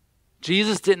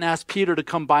 Jesus didn't ask Peter to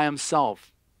come by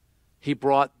himself. He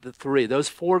brought the 3. Those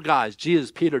 4 guys,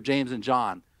 Jesus, Peter, James, and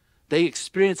John. They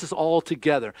experienced this all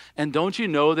together. And don't you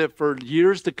know that for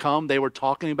years to come, they were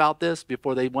talking about this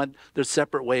before they went their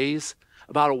separate ways,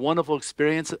 about a wonderful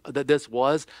experience that this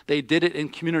was. They did it in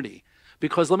community.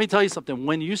 Because let me tell you something,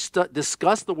 when you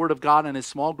discuss the Word of God in a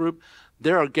small group,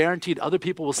 there are guaranteed other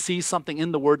people will see something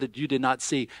in the Word that you did not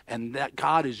see, and that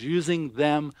God is using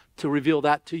them to reveal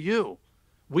that to you.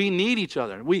 We need each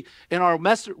other. In our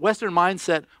Western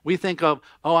mindset, we think of,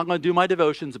 I'm going to do my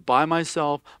devotions by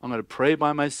myself. I'm going to pray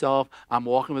by myself. I'm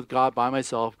walking with God by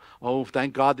myself. Oh,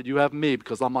 thank God that you have me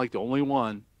because I'm like the only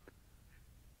one.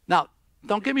 Now,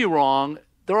 don't get me wrong.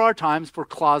 There are times for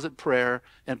closet prayer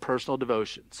and personal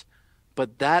devotions.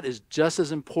 But that is just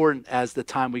as important as the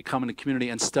time we come into community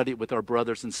and study it with our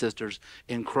brothers and sisters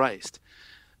in Christ.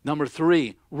 Number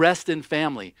 3, rest in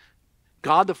family.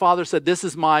 God the Father said, this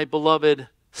is my beloved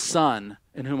Son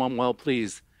in whom I'm well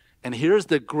pleased. And here's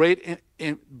the great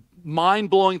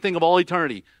mind-blowing thing of all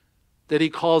eternity, that he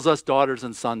calls us daughters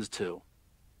and sons too.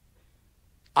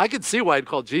 I could see why he'd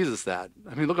call Jesus that.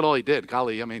 I mean, look at all he did.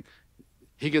 Golly, I mean,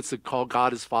 he gets to call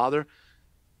God his Father,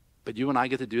 but you and I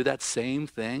get to do that same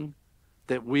thing,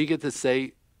 that we get to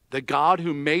say, the God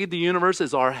who made the universe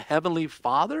is our heavenly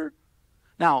Father?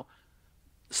 Now,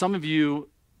 some of you,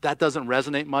 that doesn't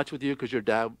resonate much with you because your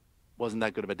dad wasn't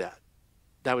that good of a dad.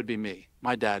 That would be me.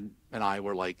 My dad and I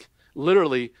were like,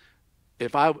 literally,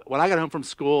 when I got home from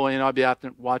school, I'd be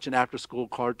watching after-school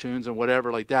cartoons and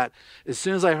whatever like that. As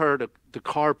soon as I heard the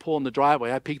car pull in the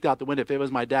driveway, I peeked out the window. If it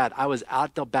was my dad, I was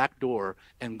out the back door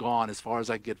and gone as far as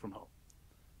I could get from home.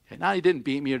 Okay, now, he didn't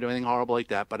beat me or do anything horrible like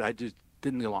that, but I just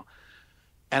didn't get along.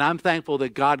 And I'm thankful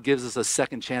that God gives us a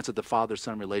second chance at the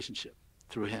father-son relationship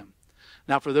through him.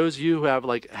 Now, for those of you who have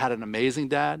had an amazing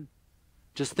dad,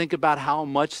 just think about how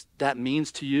much that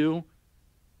means to you,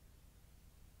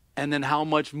 and then how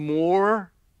much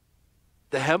more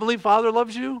the Heavenly Father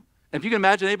loves you. And if you can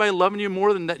imagine anybody loving you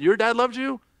more than that your dad loves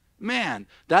you, man,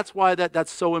 that's why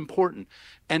that's so important.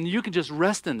 And you can just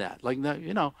rest in that.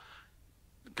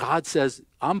 God says,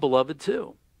 I'm beloved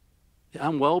too.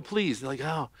 I'm well pleased.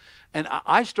 And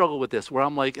I struggle with this, where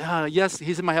I'm like, yes,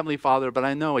 he's my Heavenly Father, but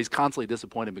I know he's constantly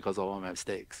disappointed because of all my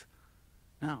mistakes.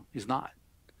 No, he's not.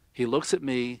 He looks at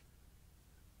me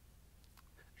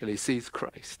and he sees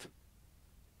Christ.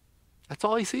 That's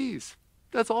all he sees.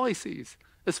 That's all he sees.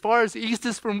 As far as east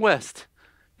is from west,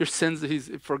 your sins he's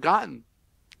forgotten.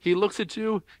 He looks at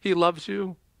you. He loves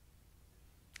you.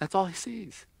 That's all he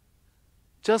sees.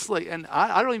 Just like, and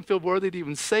I don't even feel worthy to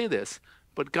even say this,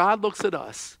 but God looks at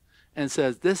us and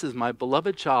says, this is my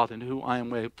beloved child in whom I am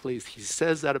well pleased. He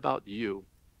says that about you.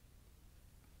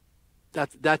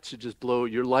 That should just blow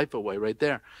your life away right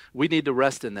there. We need to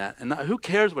rest in that. And who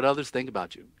cares what others think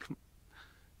about you?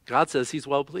 God says he's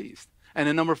well pleased. And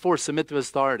then number 4, submit to his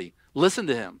authority. Listen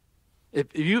to him.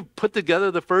 If you put together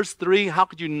the first 3, how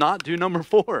could you not do number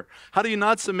 4? How do you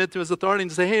not submit to his authority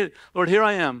and say, hey, Lord, here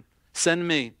I am. Send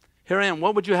me. Here I am.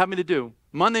 What would you have me to do?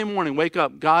 Monday morning, wake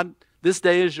up. God, this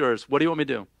day is yours. What do you want me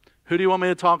to do? Who do you want me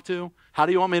to talk to? How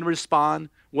do you want me to respond?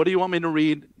 What do you want me to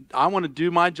read? I want to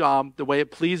do my job the way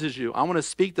it pleases you. I want to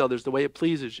speak to others the way it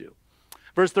pleases you.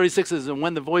 Verse 36 says, and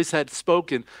when the voice had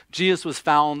spoken, Jesus was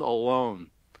found alone.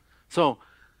 So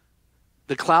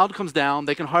the cloud comes down.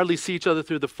 They can hardly see each other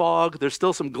through the fog. There's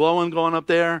still some glowing going up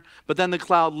there. But then the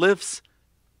cloud lifts.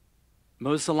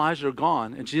 Moses and Elijah are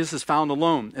gone, and Jesus is found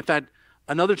alone. In fact,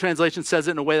 another translation says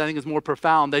it in a way that I think is more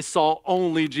profound. They saw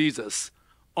only Jesus.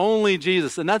 Only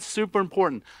Jesus. And that's super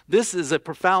important. This is a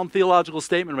profound theological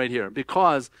statement right here,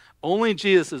 because only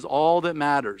Jesus is all that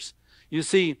matters. You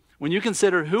see, when you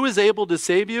consider who is able to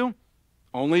save you,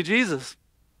 only Jesus.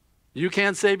 You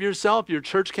can't save yourself. Your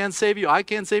church can't save you. I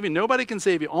can't save you. Nobody can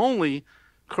save you. Only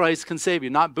Christ can save you.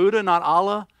 Not Buddha, not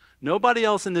Allah. Nobody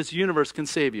else in this universe can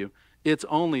save you. It's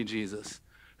only Jesus.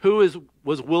 Who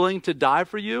was willing to die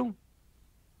for you?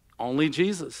 Only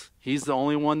Jesus. He's the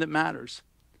only one that matters.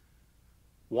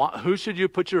 Who should you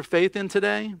put your faith in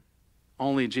today?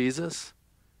 Only Jesus.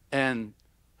 And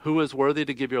who is worthy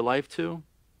to give your life to?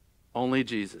 Only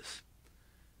Jesus.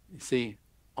 You see,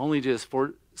 only Jesus.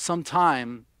 For some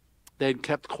time, they had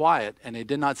kept quiet and they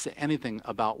did not say anything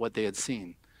about what they had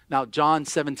seen. Now, John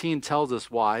 17 tells us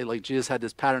why, like Jesus had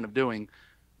this pattern of doing.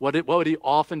 What would he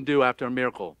often do after a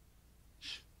miracle?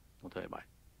 Shh, don't tell anybody.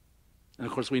 And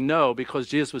of course, we know because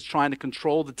Jesus was trying to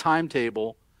control the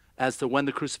timetable as to when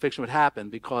the crucifixion would happen,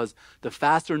 because the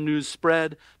faster news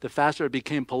spread, the faster it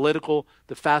became political,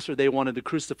 the faster they wanted to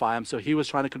crucify him. So he was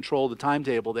trying to control the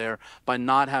timetable there by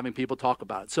not having people talk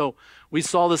about it. So we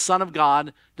saw the Son of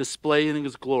God displaying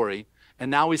his glory, and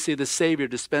now we see the Savior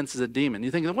dispenses a demon. You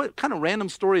think, what kind of random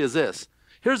story is this?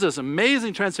 Here's this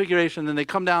amazing transfiguration, and then they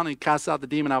come down and he casts out the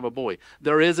demon out of a boy.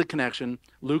 There is a connection.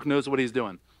 Luke knows what he's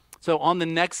doing. So on the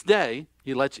next day,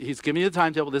 he's giving you the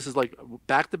timetable. This is like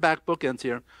back-to-back bookends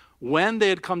here. When they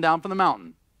had come down from the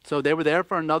mountain. So they were there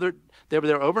they were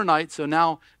there overnight. So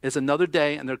now it's another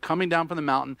day and they're coming down from the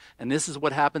mountain. And this is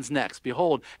what happens next.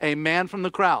 Behold, a man from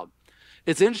the crowd.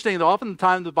 It's interesting that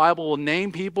oftentimes the Bible will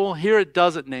name people. Here it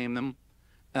doesn't name them.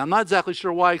 And I'm not exactly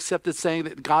sure why, except it's saying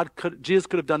that Jesus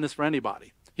could have done this for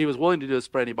anybody. He was willing to do this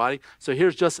for anybody. So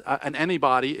here's just an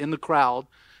anybody in the crowd,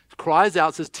 cries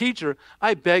out, says, teacher,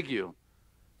 I beg you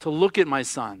to look at my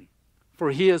son,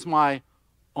 for he is my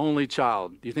only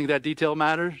child. Do you think that detail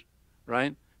matters?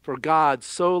 Right? For God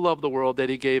so loved the world that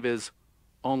he gave his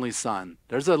only son.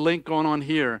 There's a link going on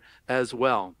here as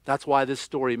well. That's why this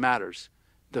story matters.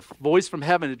 The voice from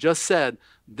heaven had just said,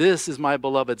 this is my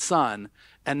beloved son.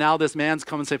 And now this man's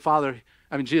come and say,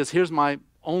 Jesus, here's my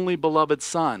only beloved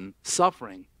son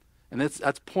suffering. And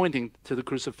that's pointing to the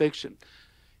crucifixion.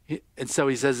 And so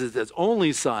he says it's his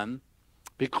only son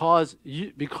because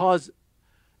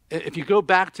if you go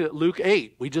back to Luke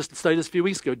 8, we just studied this a few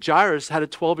weeks ago, Jairus had a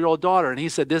 12-year-old daughter, and he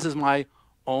said, this is my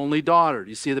only daughter. Do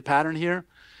you see the pattern here?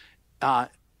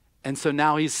 And so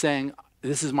now he's saying,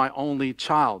 this is my only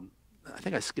child. I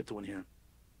think I skipped one here.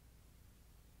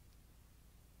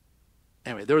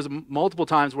 Anyway, there was multiple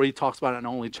times where he talks about an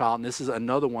only child, and this is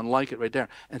another one like it right there.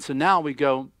 And so now we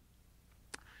go,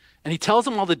 and he tells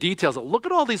them all the details. Look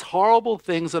at all these horrible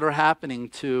things that are happening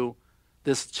to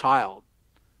this child.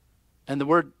 And the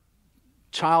word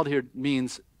child here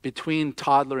means between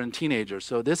toddler and teenager.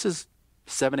 So this is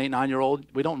 7, 8, 9-year-old.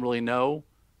 We don't really know.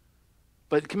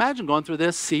 But can you imagine going through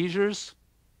this? Seizures,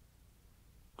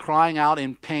 crying out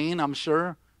in pain, I'm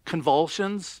sure,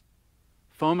 convulsions,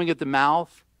 foaming at the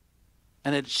mouth,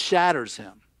 and it shatters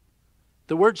him.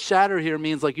 The word shatter here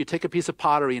means like you take a piece of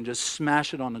pottery and just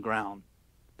smash it on the ground.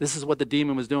 This is what the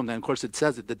demon was doing. Then, of course, it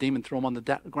says it. The demon threw him on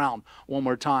the ground one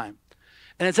more time.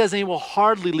 And it says, and he will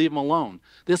hardly leave him alone.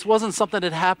 This wasn't something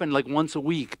that happened like once a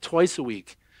week, twice a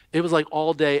week. It was like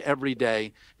all day, every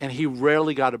day, and he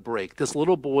rarely got a break. This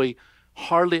little boy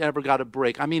hardly ever got a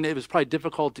break. I mean, it was probably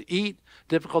difficult to eat,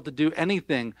 difficult to do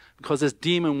anything, because this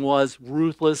demon was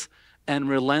ruthless and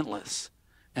relentless.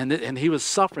 And he was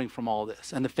suffering from all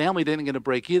this. And the family didn't get a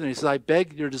break either. And he says, I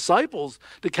begged your disciples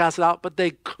to cast it out, but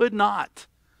they could not.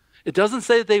 It doesn't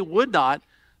say that they would not.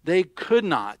 They could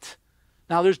not.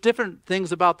 Now, there's different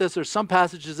things about this. There's some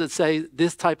passages that say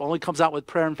this type only comes out with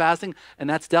prayer and fasting, and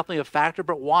that's definitely a factor.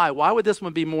 But why? Why would this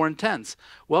one be more intense?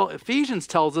 Well, Ephesians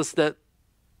tells us that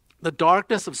the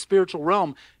darkness of spiritual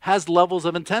realm has levels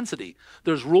of intensity.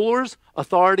 There's rulers,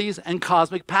 authorities, and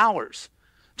cosmic powers.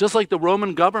 Just like the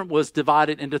Roman government was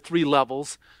divided into 3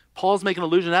 levels, Paul's making an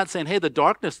allusion to that, saying, hey, the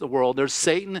darkness of the world, there's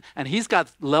Satan, and he's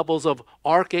got levels of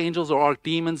archangels or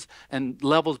archdemons and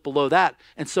levels below that.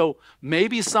 And so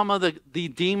maybe some of the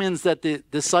demons that the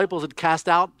disciples had cast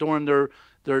out during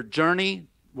their journey,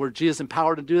 where Jesus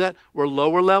empowered to do that, were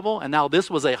lower level, and now this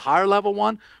was a higher level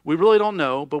one. We really don't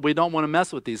know, but we don't want to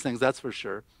mess with these things, that's for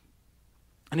sure.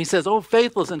 And he says, oh,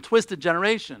 faithless and twisted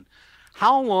generation,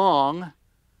 how long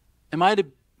am I to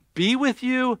be with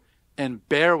you and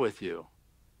bear with you?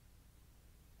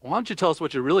 Why don't you tell us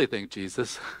what you really think,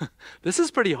 Jesus? This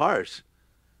is pretty harsh.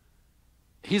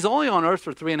 He's only on earth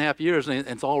for 3.5 years, and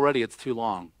it's too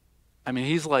long. I mean,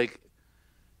 he's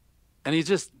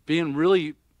just being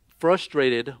really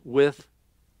frustrated with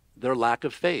their lack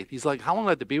of faith. He's like, how long do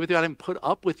I have to be with you? I didn't put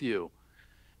up with you.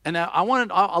 And I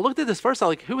looked at this first, I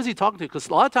was like, who was he talking to? Because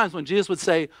a lot of times when Jesus would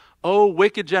say, oh,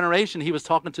 wicked generation, he was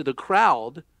talking to the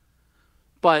crowd.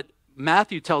 But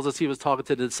Matthew tells us he was talking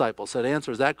to the disciples. So it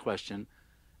answers that question.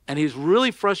 And he's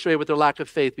really frustrated with their lack of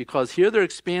faith, because here they're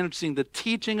experiencing the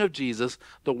teaching of Jesus,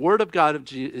 the word of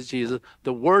God is Jesus,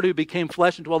 the word who became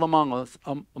flesh and dwelt among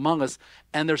us,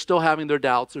 and they're still having their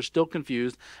doubts, they're still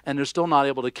confused, and they're still not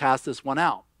able to cast this one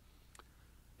out.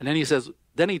 And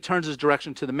then he turns his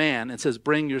direction to the man and says,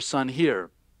 bring your son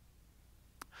here.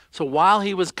 So while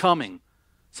he was coming,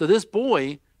 so this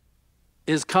boy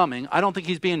is coming. I don't think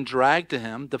he's being dragged to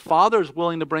him. The father is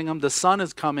willing to bring him. The son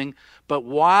is coming. But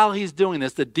while he's doing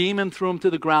this, the demon threw him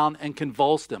to the ground and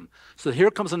convulsed him. So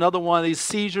here comes another one of these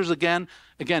seizures again.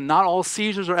 Again, not all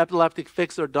seizures are epileptic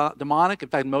fits or demonic. In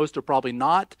fact, most are probably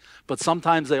not. But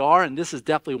sometimes they are, and this is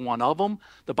definitely one of them.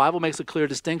 The Bible makes a clear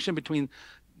distinction between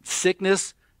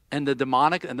sickness and the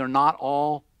demonic, and they're not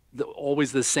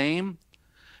always the same.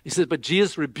 He says, but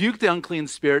Jesus rebuked the unclean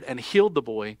spirit and healed the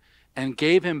boy and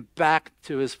gave him back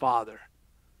to his father.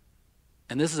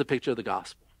 And this is a picture of the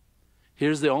gospel.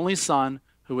 Here's the only son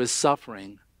who is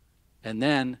suffering and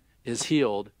then is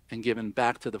healed and given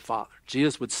back to the Father.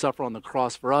 Jesus would suffer on the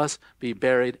cross for us, be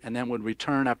buried, and then would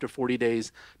return after 40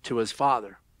 days to his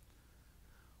Father.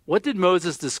 What did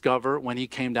Moses discover when he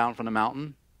came down from the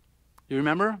mountain? You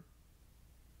remember?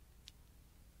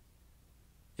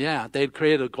 Yeah, they had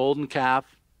created a golden calf,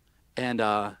 and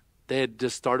they had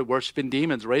just started worshiping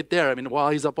demons right there. I mean, while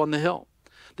he's up on the hill.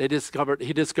 He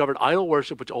discovered idol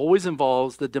worship, which always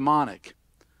involves the demonic.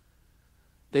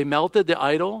 They melted the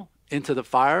idol into the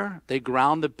fire. They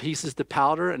ground the pieces to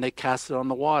powder, and they cast it on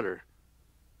the water.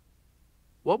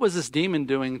 What was this demon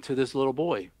doing to this little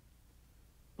boy?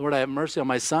 Lord, I have mercy on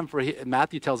my son, for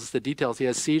Matthew tells us the details. He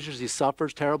has seizures. He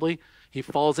suffers terribly. He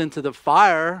falls into the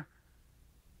fire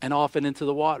and often into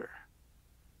the water.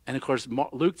 And of course,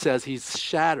 Luke says he's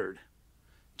shattered.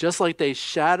 Just like they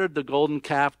shattered the golden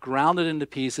calf, ground it into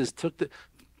pieces,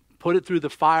 put it through the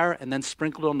fire, and then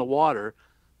sprinkled it on the water,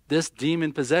 this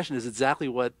demon possession is exactly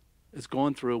what is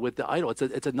going through with the idol.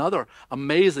 It's another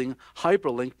amazing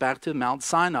hyperlink back to Mount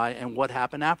Sinai and what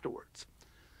happened afterwards.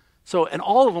 So, and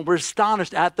all of them were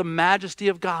astonished at the majesty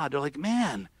of God. They're like,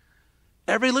 man,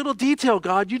 every little detail,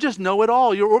 God, you just know it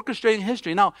all. You're orchestrating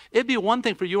history. Now, it'd be one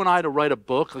thing for you and I to write a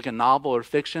book, like a novel or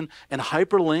fiction, and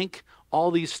hyperlink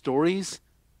all these stories.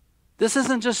 This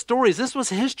isn't just stories. This was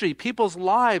history, people's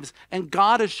lives, and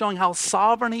God is showing how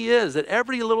sovereign he is, that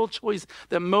every little choice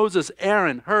that Moses,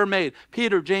 Aaron, her maid,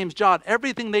 Peter, James, John,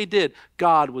 everything they did,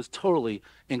 God was totally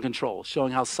in control,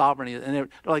 showing how sovereign he is. And they're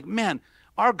like, man,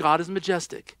 our God is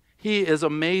majestic. He is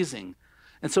amazing.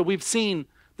 And so we've seen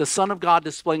the Son of God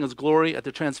displaying his glory at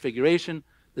the Transfiguration,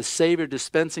 the Savior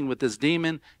dispensing with this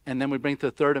demon, and then we bring to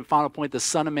the third and final point, the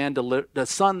Son of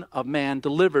Man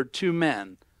delivered to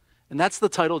men. And that's the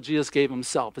title Jesus gave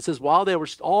himself. It says, while they were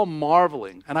all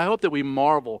marveling, and I hope that we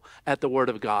marvel at the word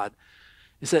of God,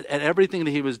 he said, at everything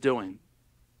that he was doing.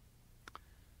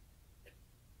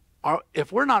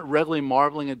 If we're not regularly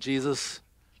marveling at Jesus,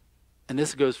 and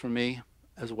this goes for me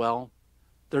as well,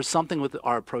 there's something with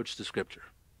our approach to Scripture.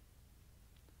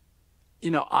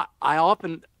 You know,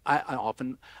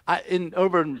 in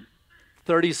over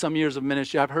 30 some years of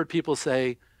ministry, I've heard people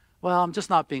say, well, I'm just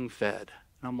not being fed.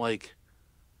 And I'm like,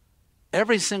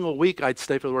 every single week I'd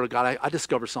stay for the Word of God, I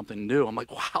discover something new. I'm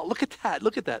like, wow, look at that,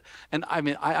 look at that. And I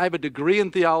mean, I have a degree in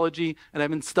theology, and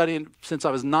I've been studying since I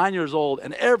was 9 years old,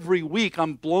 and every week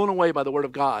I'm blown away by the Word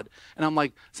of God. And I'm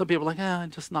like, some people are like,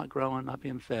 I'm just not growing, not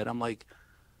being fed. I'm like,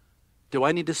 Do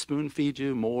I need to spoon feed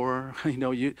you more?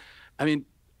 I mean,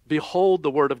 behold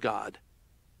the word of God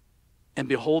and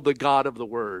behold the God of the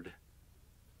word.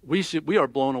 We are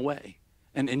blown away.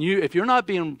 And if you're not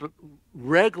being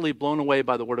regularly blown away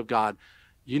by the word of God,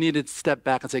 you need to step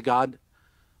back and say, God,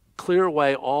 clear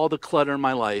away all the clutter in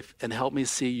my life and help me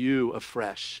see you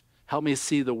afresh. Help me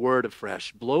see the word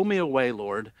afresh. Blow me away,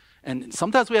 Lord. And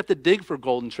sometimes we have to dig for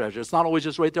golden treasure. It's not always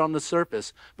just right there on the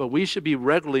surface, but we should be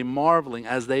regularly marveling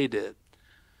as they did.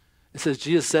 It says,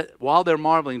 Jesus said, while they're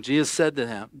marveling, Jesus said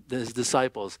to his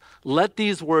disciples, let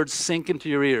these words sink into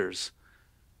your ears.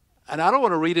 And I don't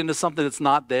want to read into something that's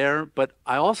not there, but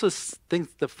I also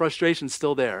think the frustration's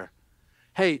still there.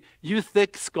 Hey, you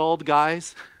thick-skulled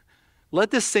guys, let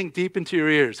this sink deep into your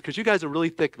ears, because you guys are really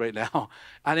thick right now.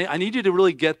 I need you to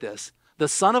really get this. The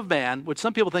Son of Man, which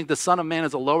some people think the Son of Man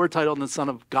is a lower title than the Son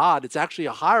of God, it's actually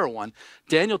a higher one.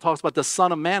 Daniel talks about the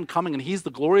Son of Man coming, and he's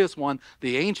the glorious one,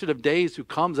 the Ancient of Days who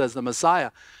comes as the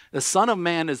Messiah. The Son of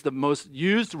Man is the most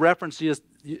used reference he has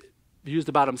used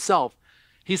about himself.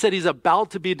 He said he's about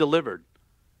to be delivered.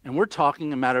 And we're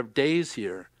talking a matter of days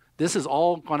here. This is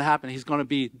all going to happen. He's going to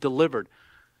be delivered.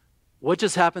 What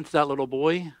just happened to that little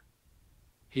boy?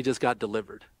 He just got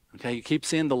delivered. Okay, you keep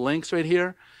seeing the links right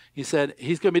here. He said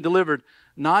he's going to be delivered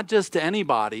not just to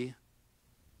anybody,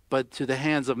 but to the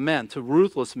hands of men, to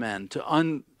ruthless men,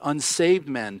 to unsaved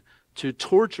men, to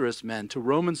torturous men, to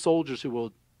Roman soldiers who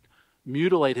will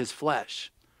mutilate his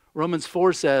flesh. Romans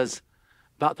 4 says,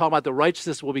 talking about the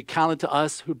righteousness will be counted to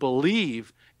us who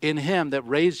believe in him that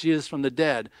raised Jesus from the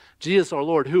dead, Jesus our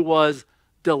Lord, who was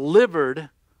delivered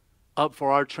up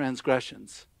for our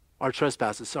transgressions, our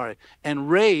trespasses, and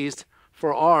raised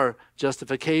for our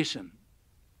justification.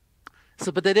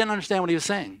 So, but they didn't understand what he was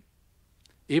saying.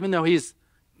 Even though he's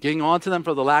getting on to them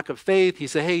for the lack of faith, he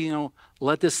said, hey,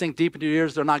 let this sink deep into your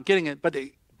ears. They're not getting it, but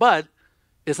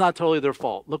it's not totally their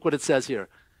fault. Look what it says here,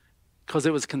 because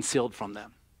it was concealed from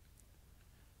them.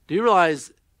 Do you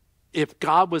realize if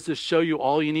God was to show you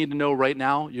all you need to know right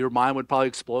now, your mind would probably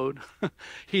explode?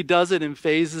 He does it in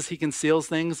phases. He conceals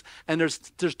things. And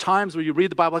there's times where you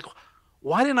read the Bible like,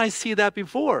 why didn't I see that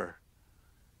before?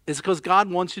 It's because God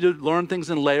wants you to learn things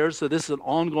in layers. So this is an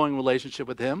ongoing relationship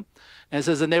with him. And it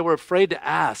says, and they were afraid to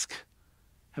ask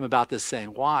him about this, saying,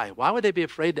 why? Why would they be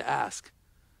afraid to ask?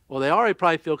 Well, they already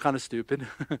probably feel kind of stupid.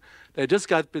 They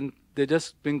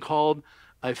just been called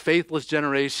a faithless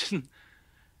generation.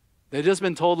 They've just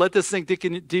been told, let this sink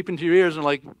deep into your ears. And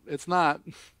like, it's not.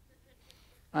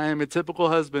 I am a typical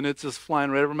husband. It's just flying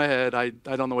right over my head. I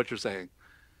don't know what you're saying.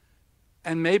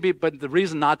 And but the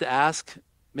reason not to ask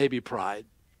may be pride.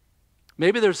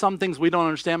 Maybe there's some things we don't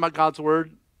understand about God's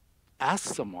word.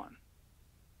 Ask someone.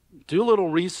 Do a little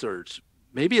research.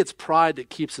 Maybe it's pride that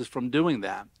keeps us from doing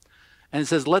that. And it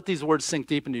says, let these words sink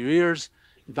deep into your ears.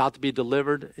 You're about to be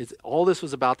delivered. All this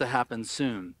was about to happen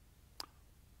soon.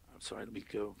 I'm sorry, let me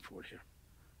go forward here.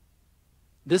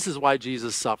 This is why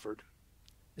Jesus suffered.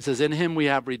 It says, in him we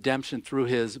have redemption through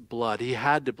his blood. He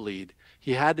had to bleed.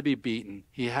 He had to be beaten.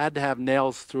 He had to have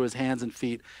nails through his hands and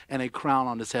feet and a crown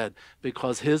on his head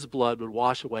because his blood would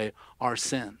wash away our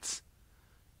sins.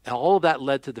 And all of that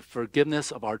led to the forgiveness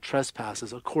of our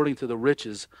trespasses according to the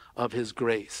riches of his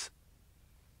grace.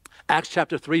 Acts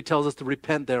chapter 3 tells us to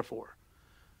repent, therefore.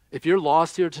 If you're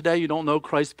lost here today, you don't know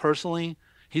Christ personally,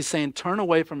 he's saying turn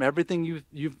away from everything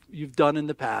you've done in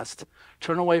the past.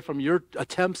 Turn away from your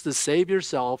attempts to save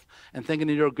yourself and thinking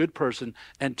that you're a good person,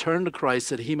 and turn to Christ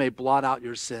that he may blot out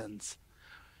your sins.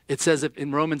 It says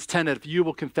in Romans 10 that if you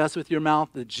will confess with your mouth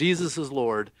that Jesus is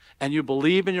Lord and you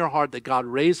believe in your heart that God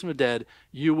raised from the dead,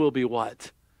 you will be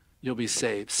what? You'll be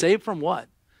saved. Saved from what?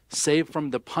 Saved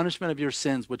from the punishment of your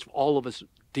sins, which all of us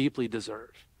deeply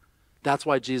deserve. That's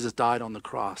why Jesus died on the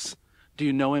cross. Do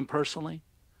you know him personally?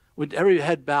 With every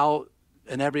head bowed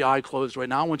and every eye closed right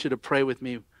now, I want you to pray with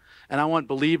me. And I want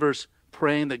believers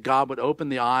praying that God would open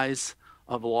the eyes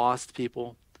of lost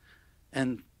people.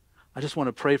 And I just want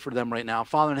to pray for them right now.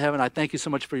 Father in heaven, I thank you so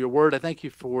much for your word. I thank you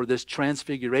for this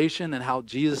transfiguration and how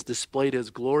Jesus displayed his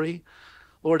glory.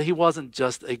 Lord, he wasn't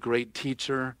just a great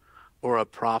teacher or a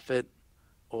prophet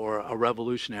or a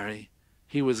revolutionary.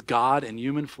 He was God in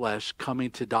human flesh coming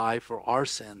to die for our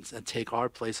sins and take our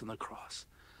place on the cross.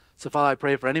 So, Father, I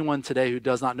pray for anyone today who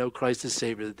does not know Christ as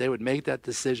Savior, that they would make that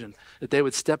decision, that they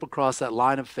would step across that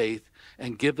line of faith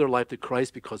and give their life to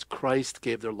Christ because Christ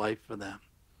gave their life for them.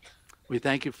 We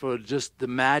thank you for just the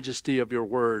majesty of your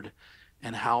word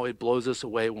and how it blows us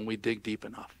away when we dig deep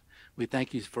enough. We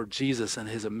thank you for Jesus and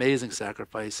his amazing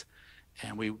sacrifice,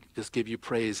 and we just give you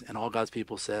praise. And all God's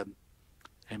people said,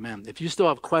 amen. If you still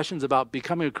have questions about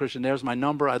becoming a Christian, there's my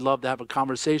number. I'd love to have a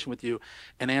conversation with you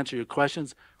and answer your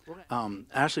questions.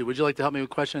 Ashley, would you like to help me with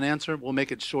question and answer? We'll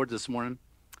make it short this morning.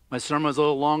 My sermon was a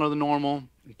little longer than normal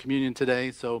in communion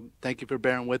today, so thank you for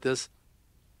bearing with us.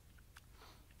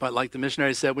 But like the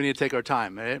missionary said, we need to take our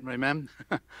time, right? Amen?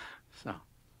 So.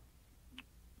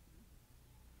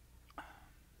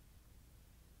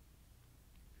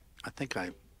 I think I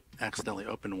accidentally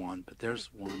opened one, but there's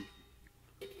one.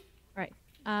 Right.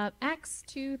 Acts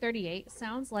 2:38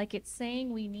 sounds like it's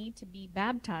saying we need to be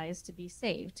baptized to be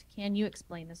saved. Can you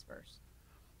explain this verse?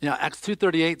 Yeah, Acts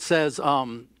 2:38 says,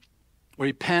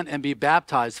 repent and be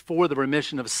baptized for the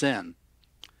remission of sin.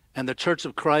 And the Church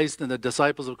of Christ and the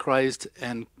disciples of Christ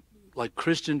and like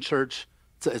Christian church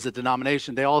as a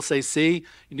denomination, they all say, see,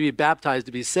 you need to be baptized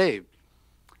to be saved.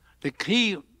 The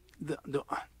key,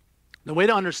 the way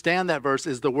to understand that verse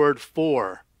is the word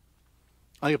for.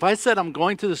 Like if I said I'm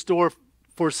going to the store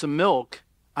for some milk,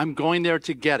 I'm going there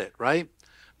to get it, right?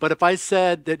 But if I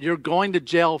said that you're going to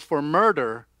jail for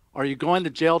murder, are you going to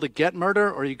jail to get murder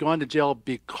or are you going to jail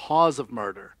because of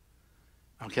murder?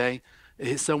 Okay?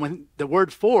 So when the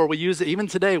word for, we use it, even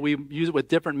today, we use it with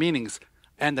different meanings.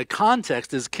 And the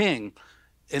context is king.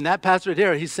 In that passage right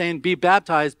here, he's saying be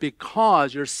baptized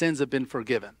because your sins have been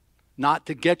forgiven, not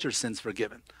to get your sins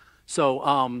forgiven.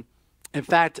 So, in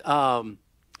fact,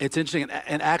 it's interesting.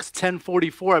 In Acts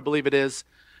 10:44, I believe it is,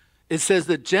 it says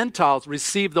that Gentiles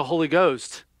received the Holy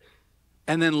Ghost.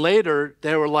 And then later,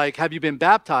 they were like, have you been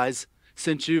baptized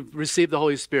since you've received the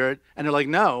Holy Spirit? And they're like,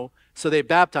 no. So they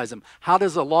baptize them. How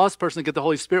does a lost person get the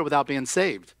Holy Spirit without being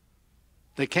saved?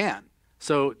 They can't.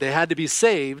 So they had to be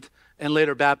saved and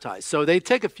later baptized. So they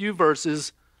take a few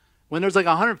verses. When there's like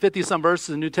 150 some verses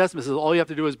in the New Testament, it says all you have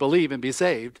to do is believe and be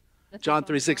saved. John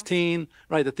 3:16,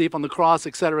 right, the thief on the cross,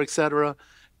 et cetera,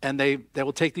 and they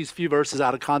will take these few verses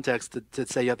out of context to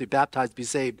say you have to be baptized to be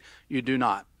saved. You do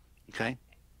not, okay?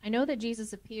 I know that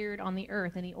Jesus appeared on the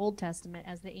earth in the Old Testament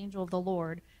as the angel of the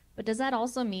Lord, but does that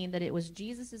also mean that it was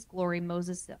Jesus' glory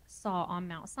Moses saw on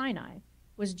Mount Sinai?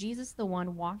 Was Jesus the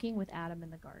one walking with Adam in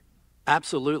the garden?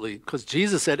 Absolutely, because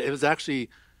Jesus said it was actually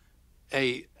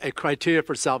a criteria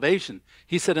for salvation.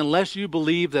 He said, unless you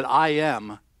believe that I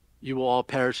am, you will all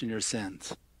perish in your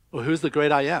sins. Well, who's the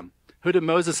great I am? Who did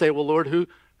Moses say, well, Lord, who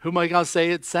am I going to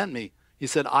say it sent me? He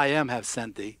said, I am have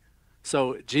sent thee.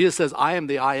 So Jesus says, I am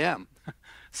the I am.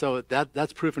 So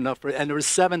that's proof enough. And there were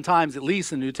 7 times, at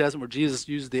least in the New Testament, where Jesus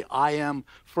used the I am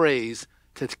phrase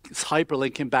to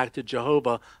hyperlink him back to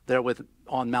Jehovah there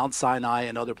on Mount Sinai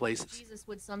and other places. Jesus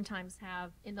would sometimes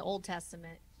have, in the Old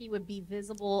Testament, he would be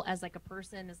visible as like a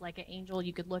person, as like an angel.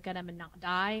 You could look at him and not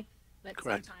die. But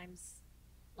Correct. Sometimes,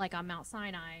 like on Mount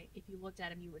Sinai, if you looked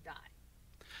at him, you would die.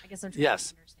 I guess I'm trying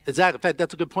Yes, to understand. exactly. In fact,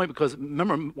 that's a good point because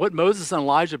remember what Moses and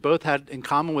Elijah both had in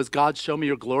common was God, show me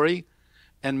your glory.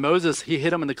 And Moses, he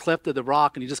hit him in the cleft of the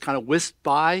rock and he just kind of whisked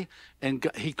by and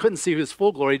he couldn't see his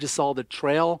full glory. He just saw the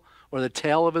trail or the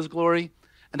tail of his glory.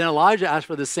 And then Elijah asked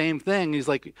for the same thing. He's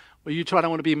like, well, you trying to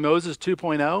want to be Moses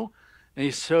 2.0? And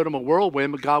he showed him a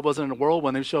whirlwind, but God wasn't in a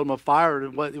whirlwind. He showed him a fire,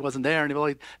 and he wasn't there.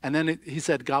 And then he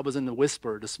said God was in the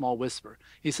whisper, the small whisper.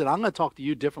 He said, I'm going to talk to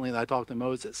you differently than I talked to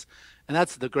Moses. And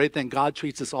that's the great thing. God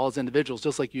treats us all as individuals,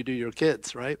 just like you do your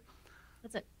kids, right?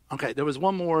 That's it. Okay, there was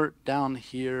one more down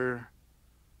here.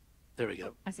 There we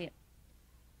go. I see it.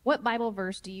 What Bible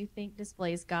verse do you think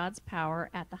displays God's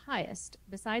power at the highest,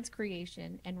 besides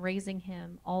creation and raising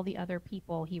him, all the other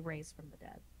people he raised from the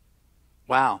dead?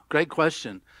 Wow, great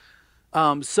question.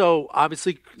 So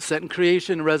obviously setting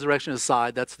creation and resurrection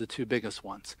aside, that's the 2 biggest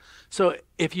ones. So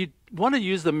if you want to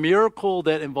use the miracle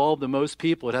that involved the most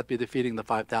people, it'd have to be defeating the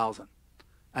 5,000.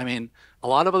 I mean, a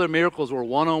lot of other miracles were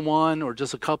one-on-one or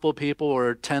just a couple of people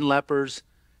or 10 lepers.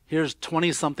 Here's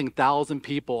 20-something thousand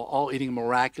people all eating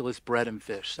miraculous bread and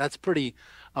fish. That's pretty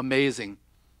amazing.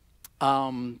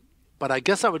 But I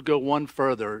guess I would go one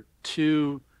further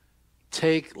to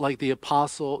take like the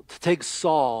apostle, to take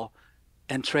Saul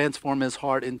and transform his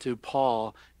heart into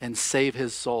Paul and save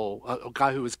his soul, a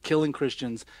guy who was killing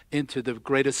Christians into the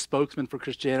greatest spokesman for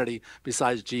Christianity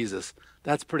besides Jesus.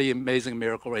 That's pretty amazing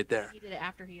miracle right there. He did it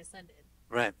after he ascended.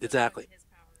 Right, exactly. His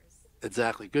power is...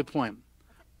 Exactly, good point.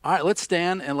 All right, let's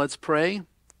stand and let's pray.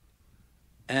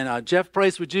 And Jeff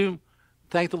Price, would you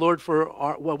thank the Lord for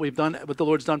what we've done, what the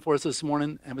Lord's done for us this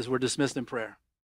morning, and as we're dismissed in prayer.